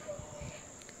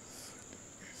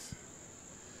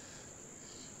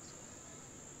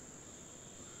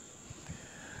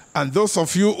 And those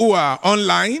of you who are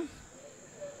online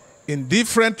in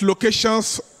different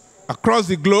locations across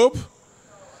the globe,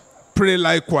 pray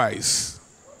likewise.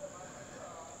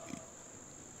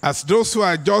 As those who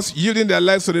are just yielding their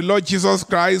lives to the Lord Jesus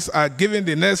Christ are giving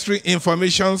the necessary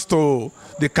information to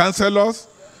the counselors,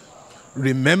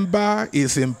 remember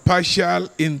his impartial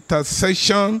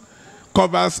intercession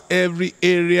covers every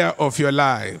area of your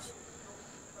life.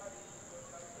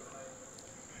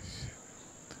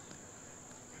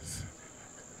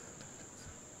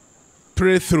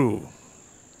 Pray through.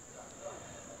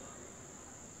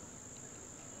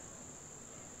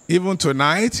 Even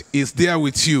tonight, is there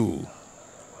with you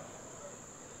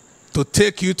to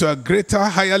take you to a greater,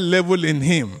 higher level in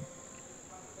him.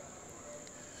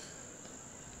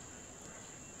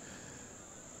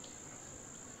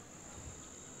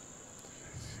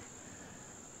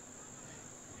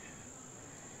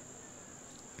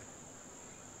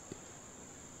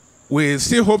 We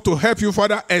still hope to help you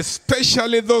further,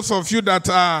 especially those of you that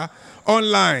are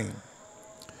online.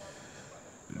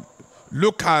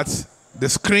 Look at the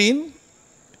screen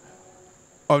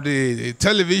of the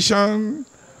television,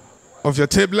 of your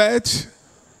tablet,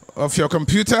 of your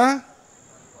computer,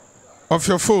 of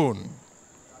your phone.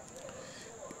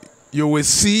 You will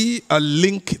see a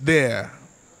link there.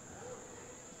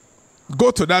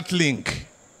 Go to that link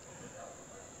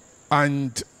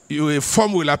and a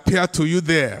form will appear to you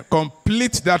there.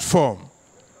 Complete that form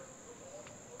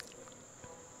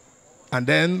and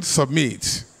then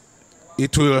submit.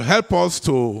 It will help us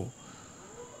to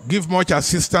give much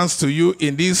assistance to you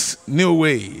in this new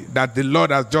way that the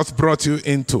Lord has just brought you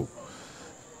into.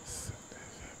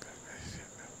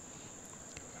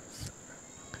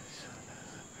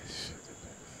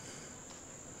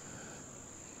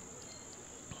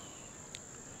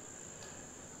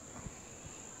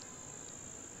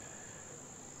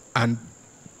 And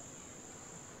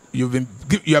you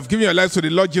have given your life to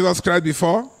the Lord Jesus Christ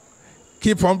before.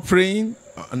 Keep on praying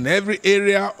in every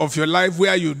area of your life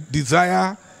where you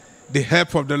desire the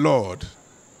help of the Lord.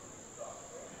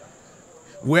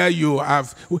 Where you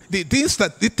have the things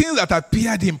that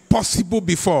appeared impossible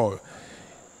before,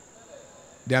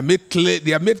 they are made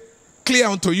clear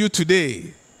unto you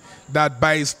today that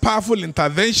by his powerful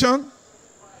intervention,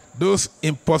 those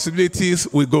impossibilities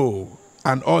will go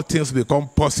and all things become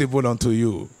possible unto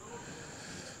you.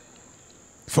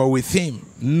 For with him,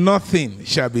 nothing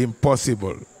shall be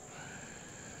impossible.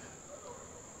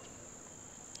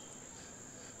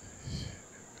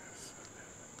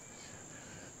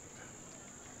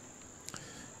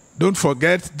 Don't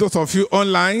forget, those of you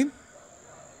online,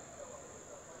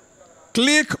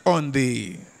 click on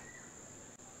the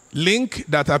link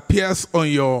that appears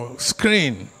on your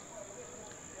screen.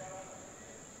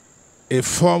 A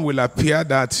form will appear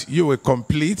that you will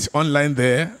complete online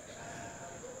there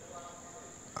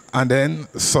and then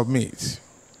submit.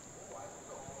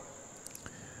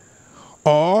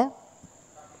 Or,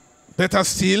 better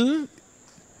still,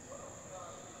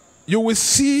 you will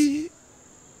see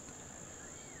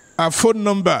a phone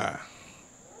number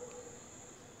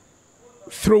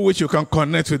through which you can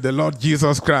connect with the Lord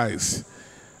Jesus Christ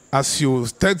As you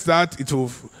text that, it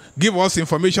will give us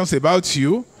information about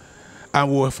you and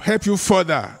will help you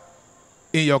further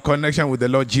in your connection with the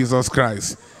Lord Jesus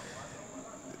Christ.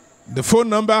 The phone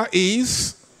number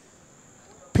is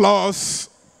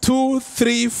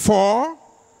 +234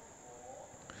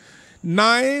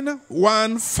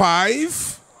 915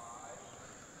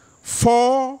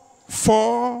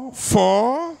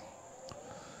 444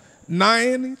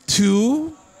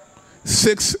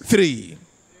 9263.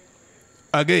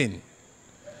 Again,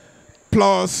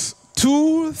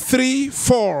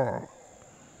 +234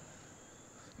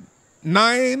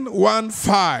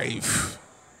 915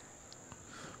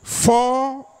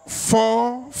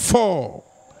 444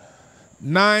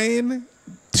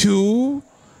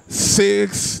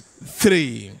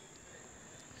 9263.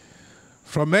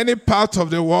 From any part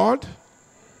of the world,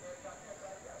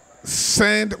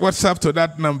 send WhatsApp to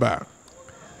that number.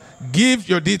 Give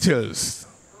your details,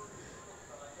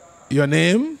 your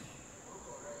name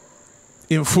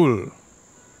in full,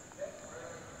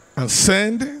 and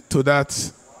send to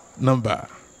that number.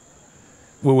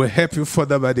 We will help you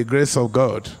further by the grace of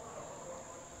God.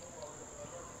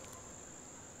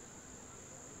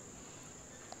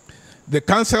 The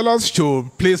counselors should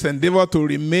please endeavor to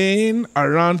remain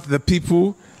around the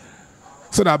people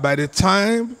so that by the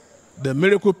time the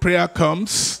miracle prayer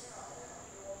comes,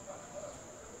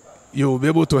 you will be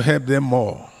able to help them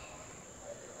more.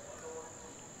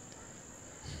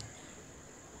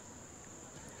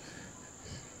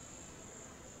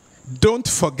 Don't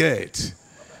forget,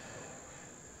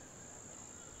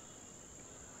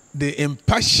 the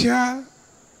impartial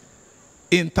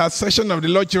intercession of the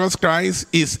Lord Jesus Christ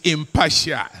is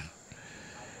impartial.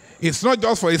 It's not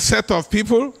just for a set of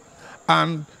people,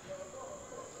 and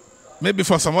maybe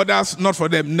for some others, not for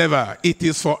them, never. It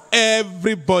is for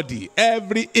everybody,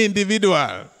 every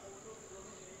individual.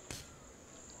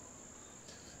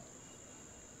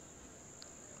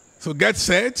 So get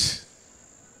set.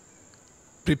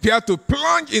 Prepare to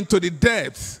plunge into the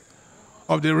depths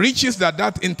of the riches that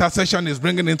that intercession is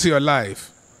bringing into your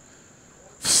life.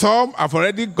 Some have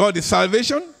already got the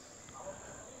salvation,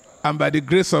 and by the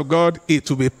grace of God, it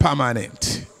will be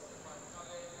permanent.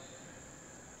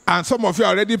 And some of you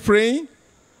are already praying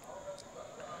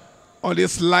on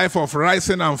this life of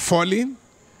rising and falling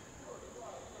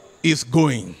is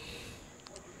going.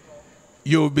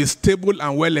 You will be stable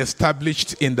and well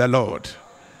established in the Lord.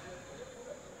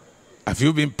 Have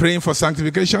you been praying for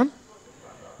sanctification?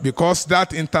 Because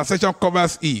that intercession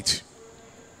covers it.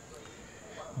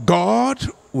 God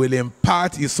will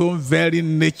impart his own very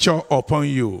nature upon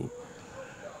you.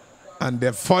 And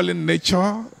the fallen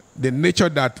nature, the nature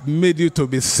that made you to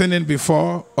be sinning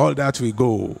before, all that will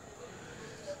go.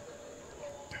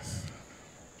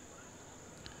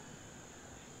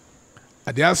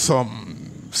 And there are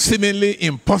some seemingly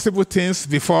impossible things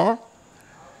before.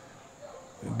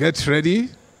 Get ready.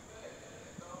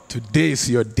 Today is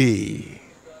your day.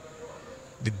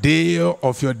 The day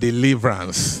of your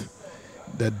deliverance.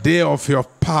 The day of your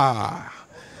power.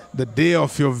 The day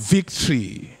of your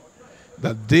victory.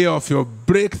 The day of your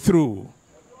breakthrough.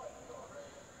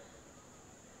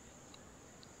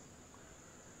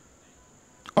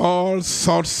 All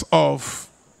sorts of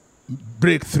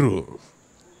breakthrough.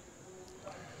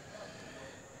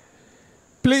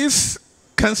 Please,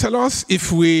 counselors,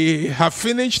 if we have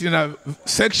finished in our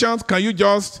sections, can you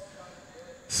just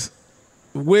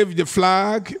wave the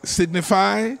flag,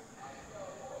 signify?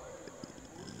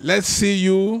 Let's see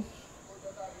you.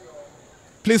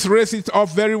 Please raise it up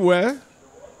very well.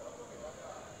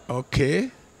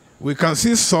 Okay. We can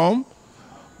see some,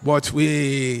 but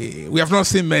we have not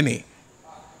seen many.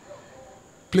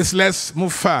 Please, let's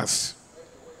move fast.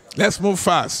 Let's move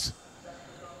fast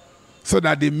so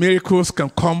that the miracles can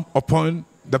come upon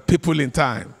the people in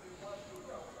time.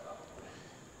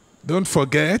 Don't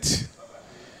forget,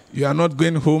 you are not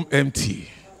going home empty.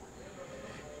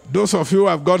 Those of you who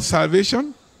have got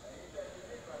salvation,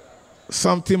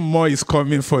 something more is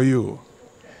coming for you.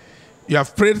 You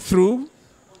have prayed through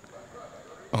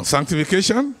on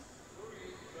sanctification.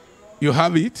 You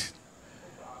have it.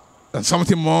 And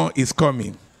something more is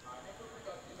coming.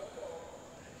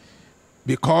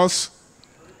 Because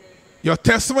your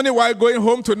testimony while going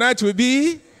home tonight will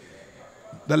be,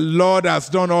 the Lord has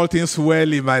done all things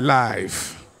well in my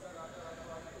life.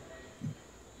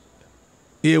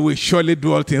 He will surely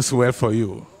do all things well for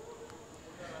you.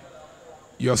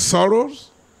 Your sorrows,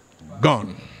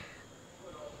 gone.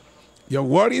 Your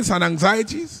worries and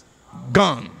anxieties,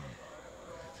 gone.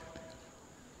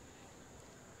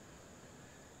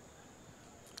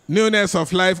 Newness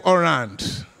of life all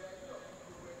around.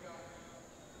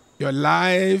 Your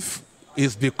life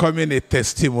is becoming a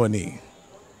testimony.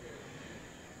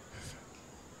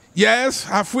 Yes,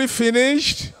 have we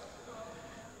finished?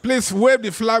 Please wave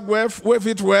the flag, wave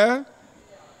it well.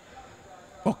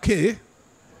 Okay.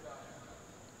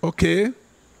 Okay.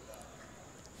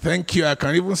 Thank you. I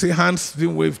can even see hands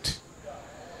being waved.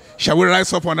 Shall we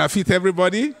rise up on our feet,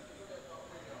 everybody?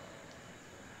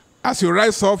 As you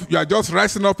rise up, you are just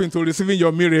rising up into receiving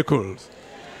your miracles.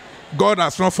 God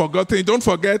has not forgotten. Don't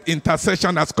forget,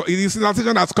 intercession has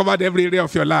covered every area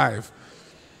of your life.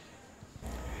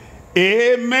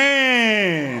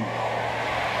 Amen.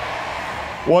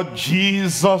 What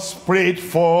Jesus prayed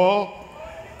for,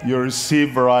 you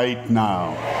receive right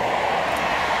now.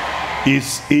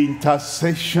 His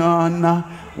intercession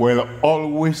will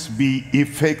always be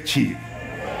effective.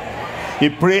 He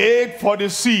prayed for the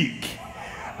sick,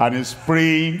 and is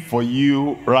praying for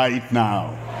you right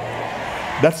now.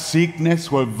 That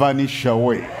sickness will vanish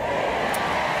away.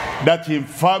 That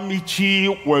infirmity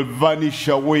will vanish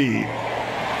away.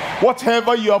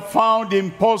 Whatever you have found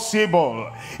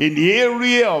impossible in the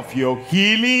area of your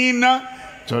healing,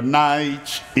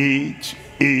 tonight it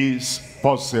is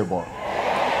possible.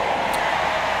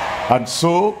 And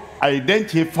so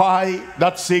identify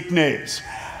that sickness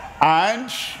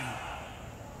and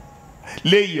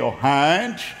lay your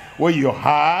hand where you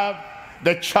have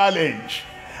the challenge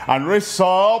and raise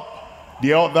up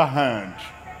the other hand.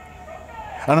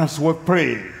 And as we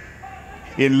pray,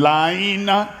 in line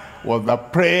with the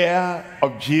prayer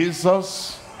of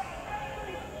Jesus,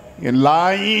 in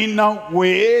line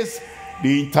with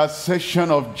the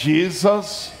intercession of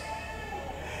Jesus,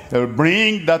 he'll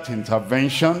bring that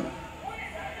intervention,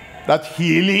 that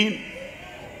healing,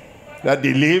 that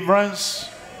deliverance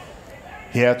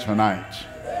here tonight.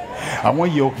 And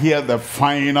when you hear the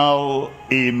final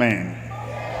amen,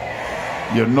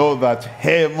 you know that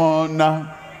heaven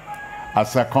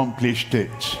has accomplished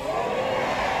it.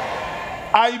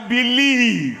 I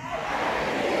believe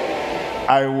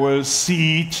I will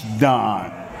see it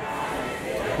done.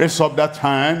 Raise up that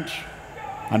hand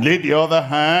and lay the other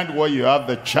hand where you have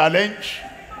the challenge.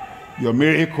 Your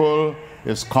miracle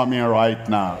is coming right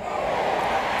now.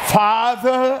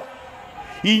 Father,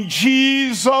 in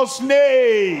Jesus'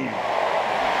 name,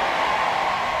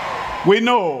 we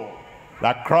know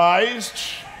that Christ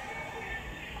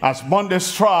has borne the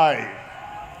stripe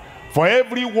for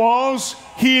everyone's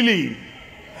healing.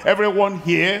 Everyone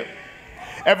here,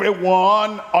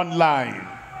 everyone online.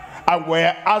 And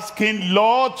we're asking,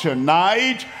 Lord,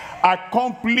 tonight,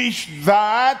 accomplish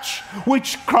that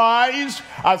which Christ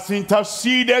has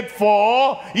interceded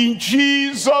for in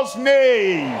Jesus'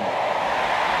 name.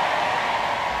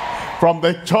 From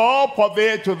the top of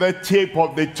it to the tip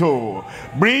of the toe,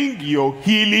 bring your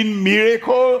healing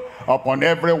miracle upon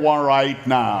everyone right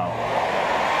now.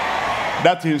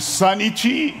 That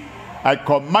insanity, I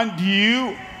command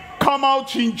you, come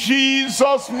out in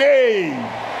Jesus' name.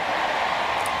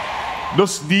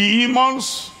 Those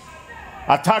demons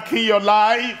attacking your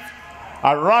life,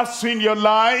 harassing your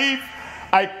life,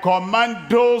 I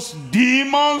command those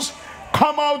demons,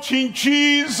 come out in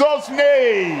Jesus'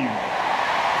 name.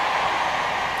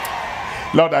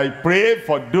 Lord, I pray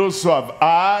for those who have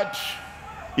had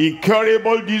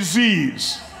incurable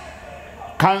disease,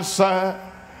 cancer,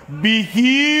 be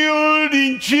healed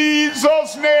in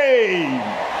Jesus' name.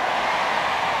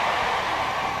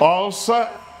 Ulcer,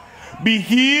 be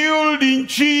healed in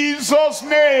Jesus'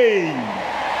 name.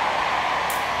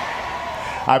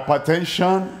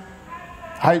 Hypertension,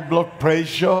 high blood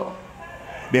pressure,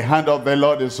 the hand of the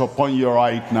Lord is upon you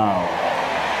right now.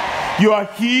 You are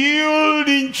healed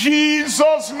in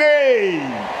Jesus' name.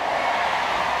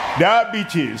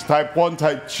 Diabetes, type 1,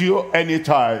 type 2,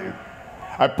 anytime.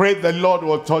 I pray the Lord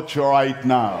will touch you right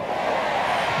now.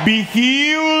 Be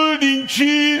healed in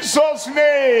Jesus'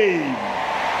 name.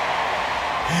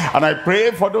 And I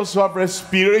pray for those who have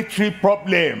respiratory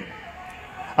problem.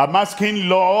 I'm asking,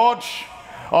 Lord,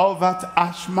 all that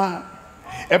asthma,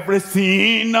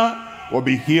 everything will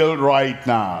be healed right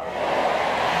now.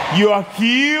 You are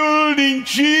healed in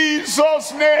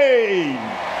Jesus' name.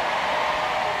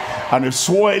 And a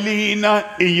swelling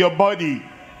in your body,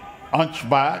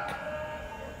 hunchback,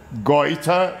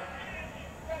 goiter,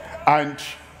 and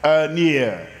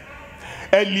hernia,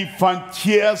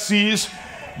 elephantiasis,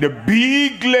 the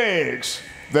big legs.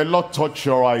 The Lord touch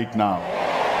you right now.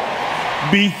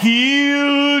 Be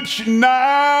healed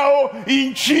now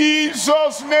in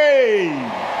Jesus' name.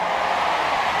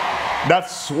 That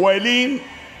swelling,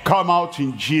 come out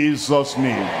in Jesus'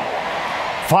 name.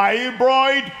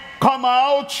 Fibroid, come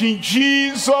out in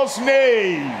Jesus'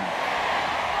 name.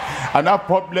 And that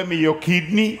problem in your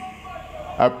kidney,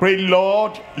 I pray,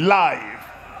 Lord, life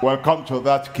will come to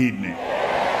that kidney.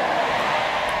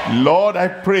 Lord, I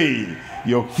pray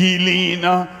your healing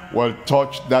will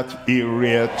touch that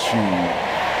area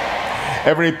too.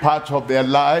 Every part of their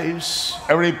lives,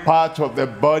 every part of their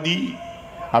body,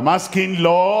 I'm asking,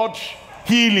 Lord,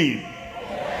 healing,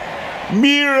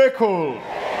 miracle.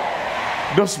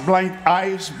 Those blind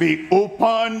eyes be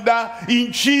opened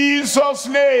in Jesus'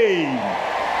 name.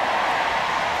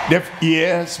 Deaf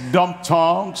ears, dumb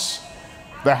tongues,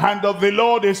 the hand of the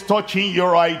Lord is touching you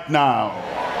right now.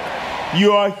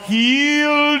 You are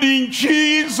healed in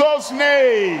Jesus'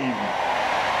 name.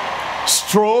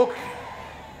 Stroke,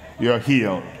 you're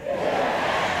healed.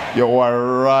 You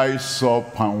will rise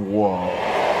up and walk.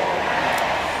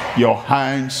 Your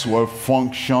hands will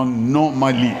function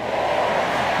normally.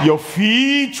 Your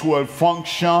feet will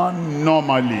function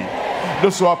normally.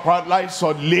 Those who are paralyzed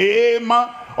or lame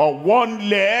or one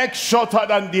leg shorter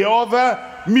than the other,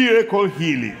 miracle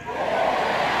healing,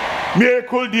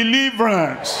 miracle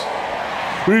deliverance.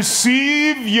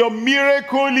 Receive your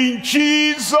miracle in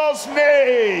Jesus'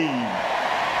 name.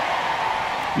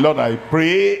 Lord, I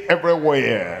pray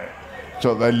everywhere,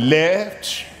 to the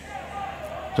left,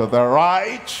 to the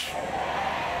right,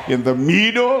 in the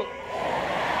middle,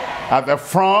 at the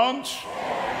front,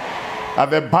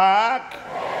 at the back,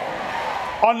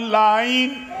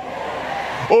 online,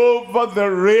 over the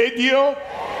radio,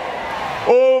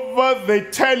 over the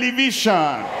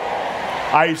television.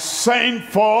 I send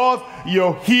forth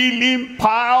your healing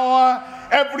power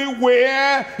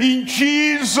everywhere in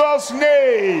Jesus'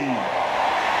 name.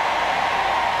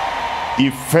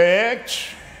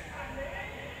 Effect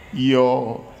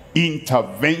your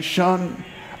intervention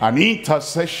and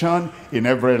intercession in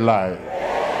every life.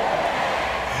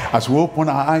 As we open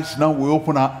our eyes now, we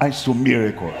open our eyes to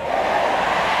miracle.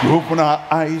 We open our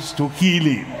eyes to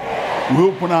healing. We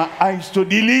open our eyes to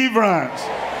deliverance.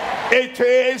 It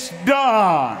is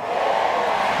done.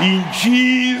 In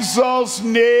Jesus'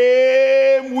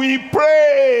 name we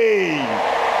pray.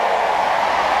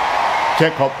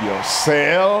 Check up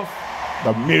yourself.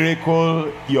 The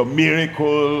miracle, your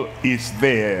miracle is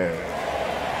there.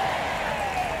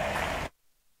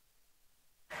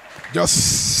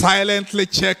 Just silently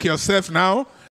check yourself now.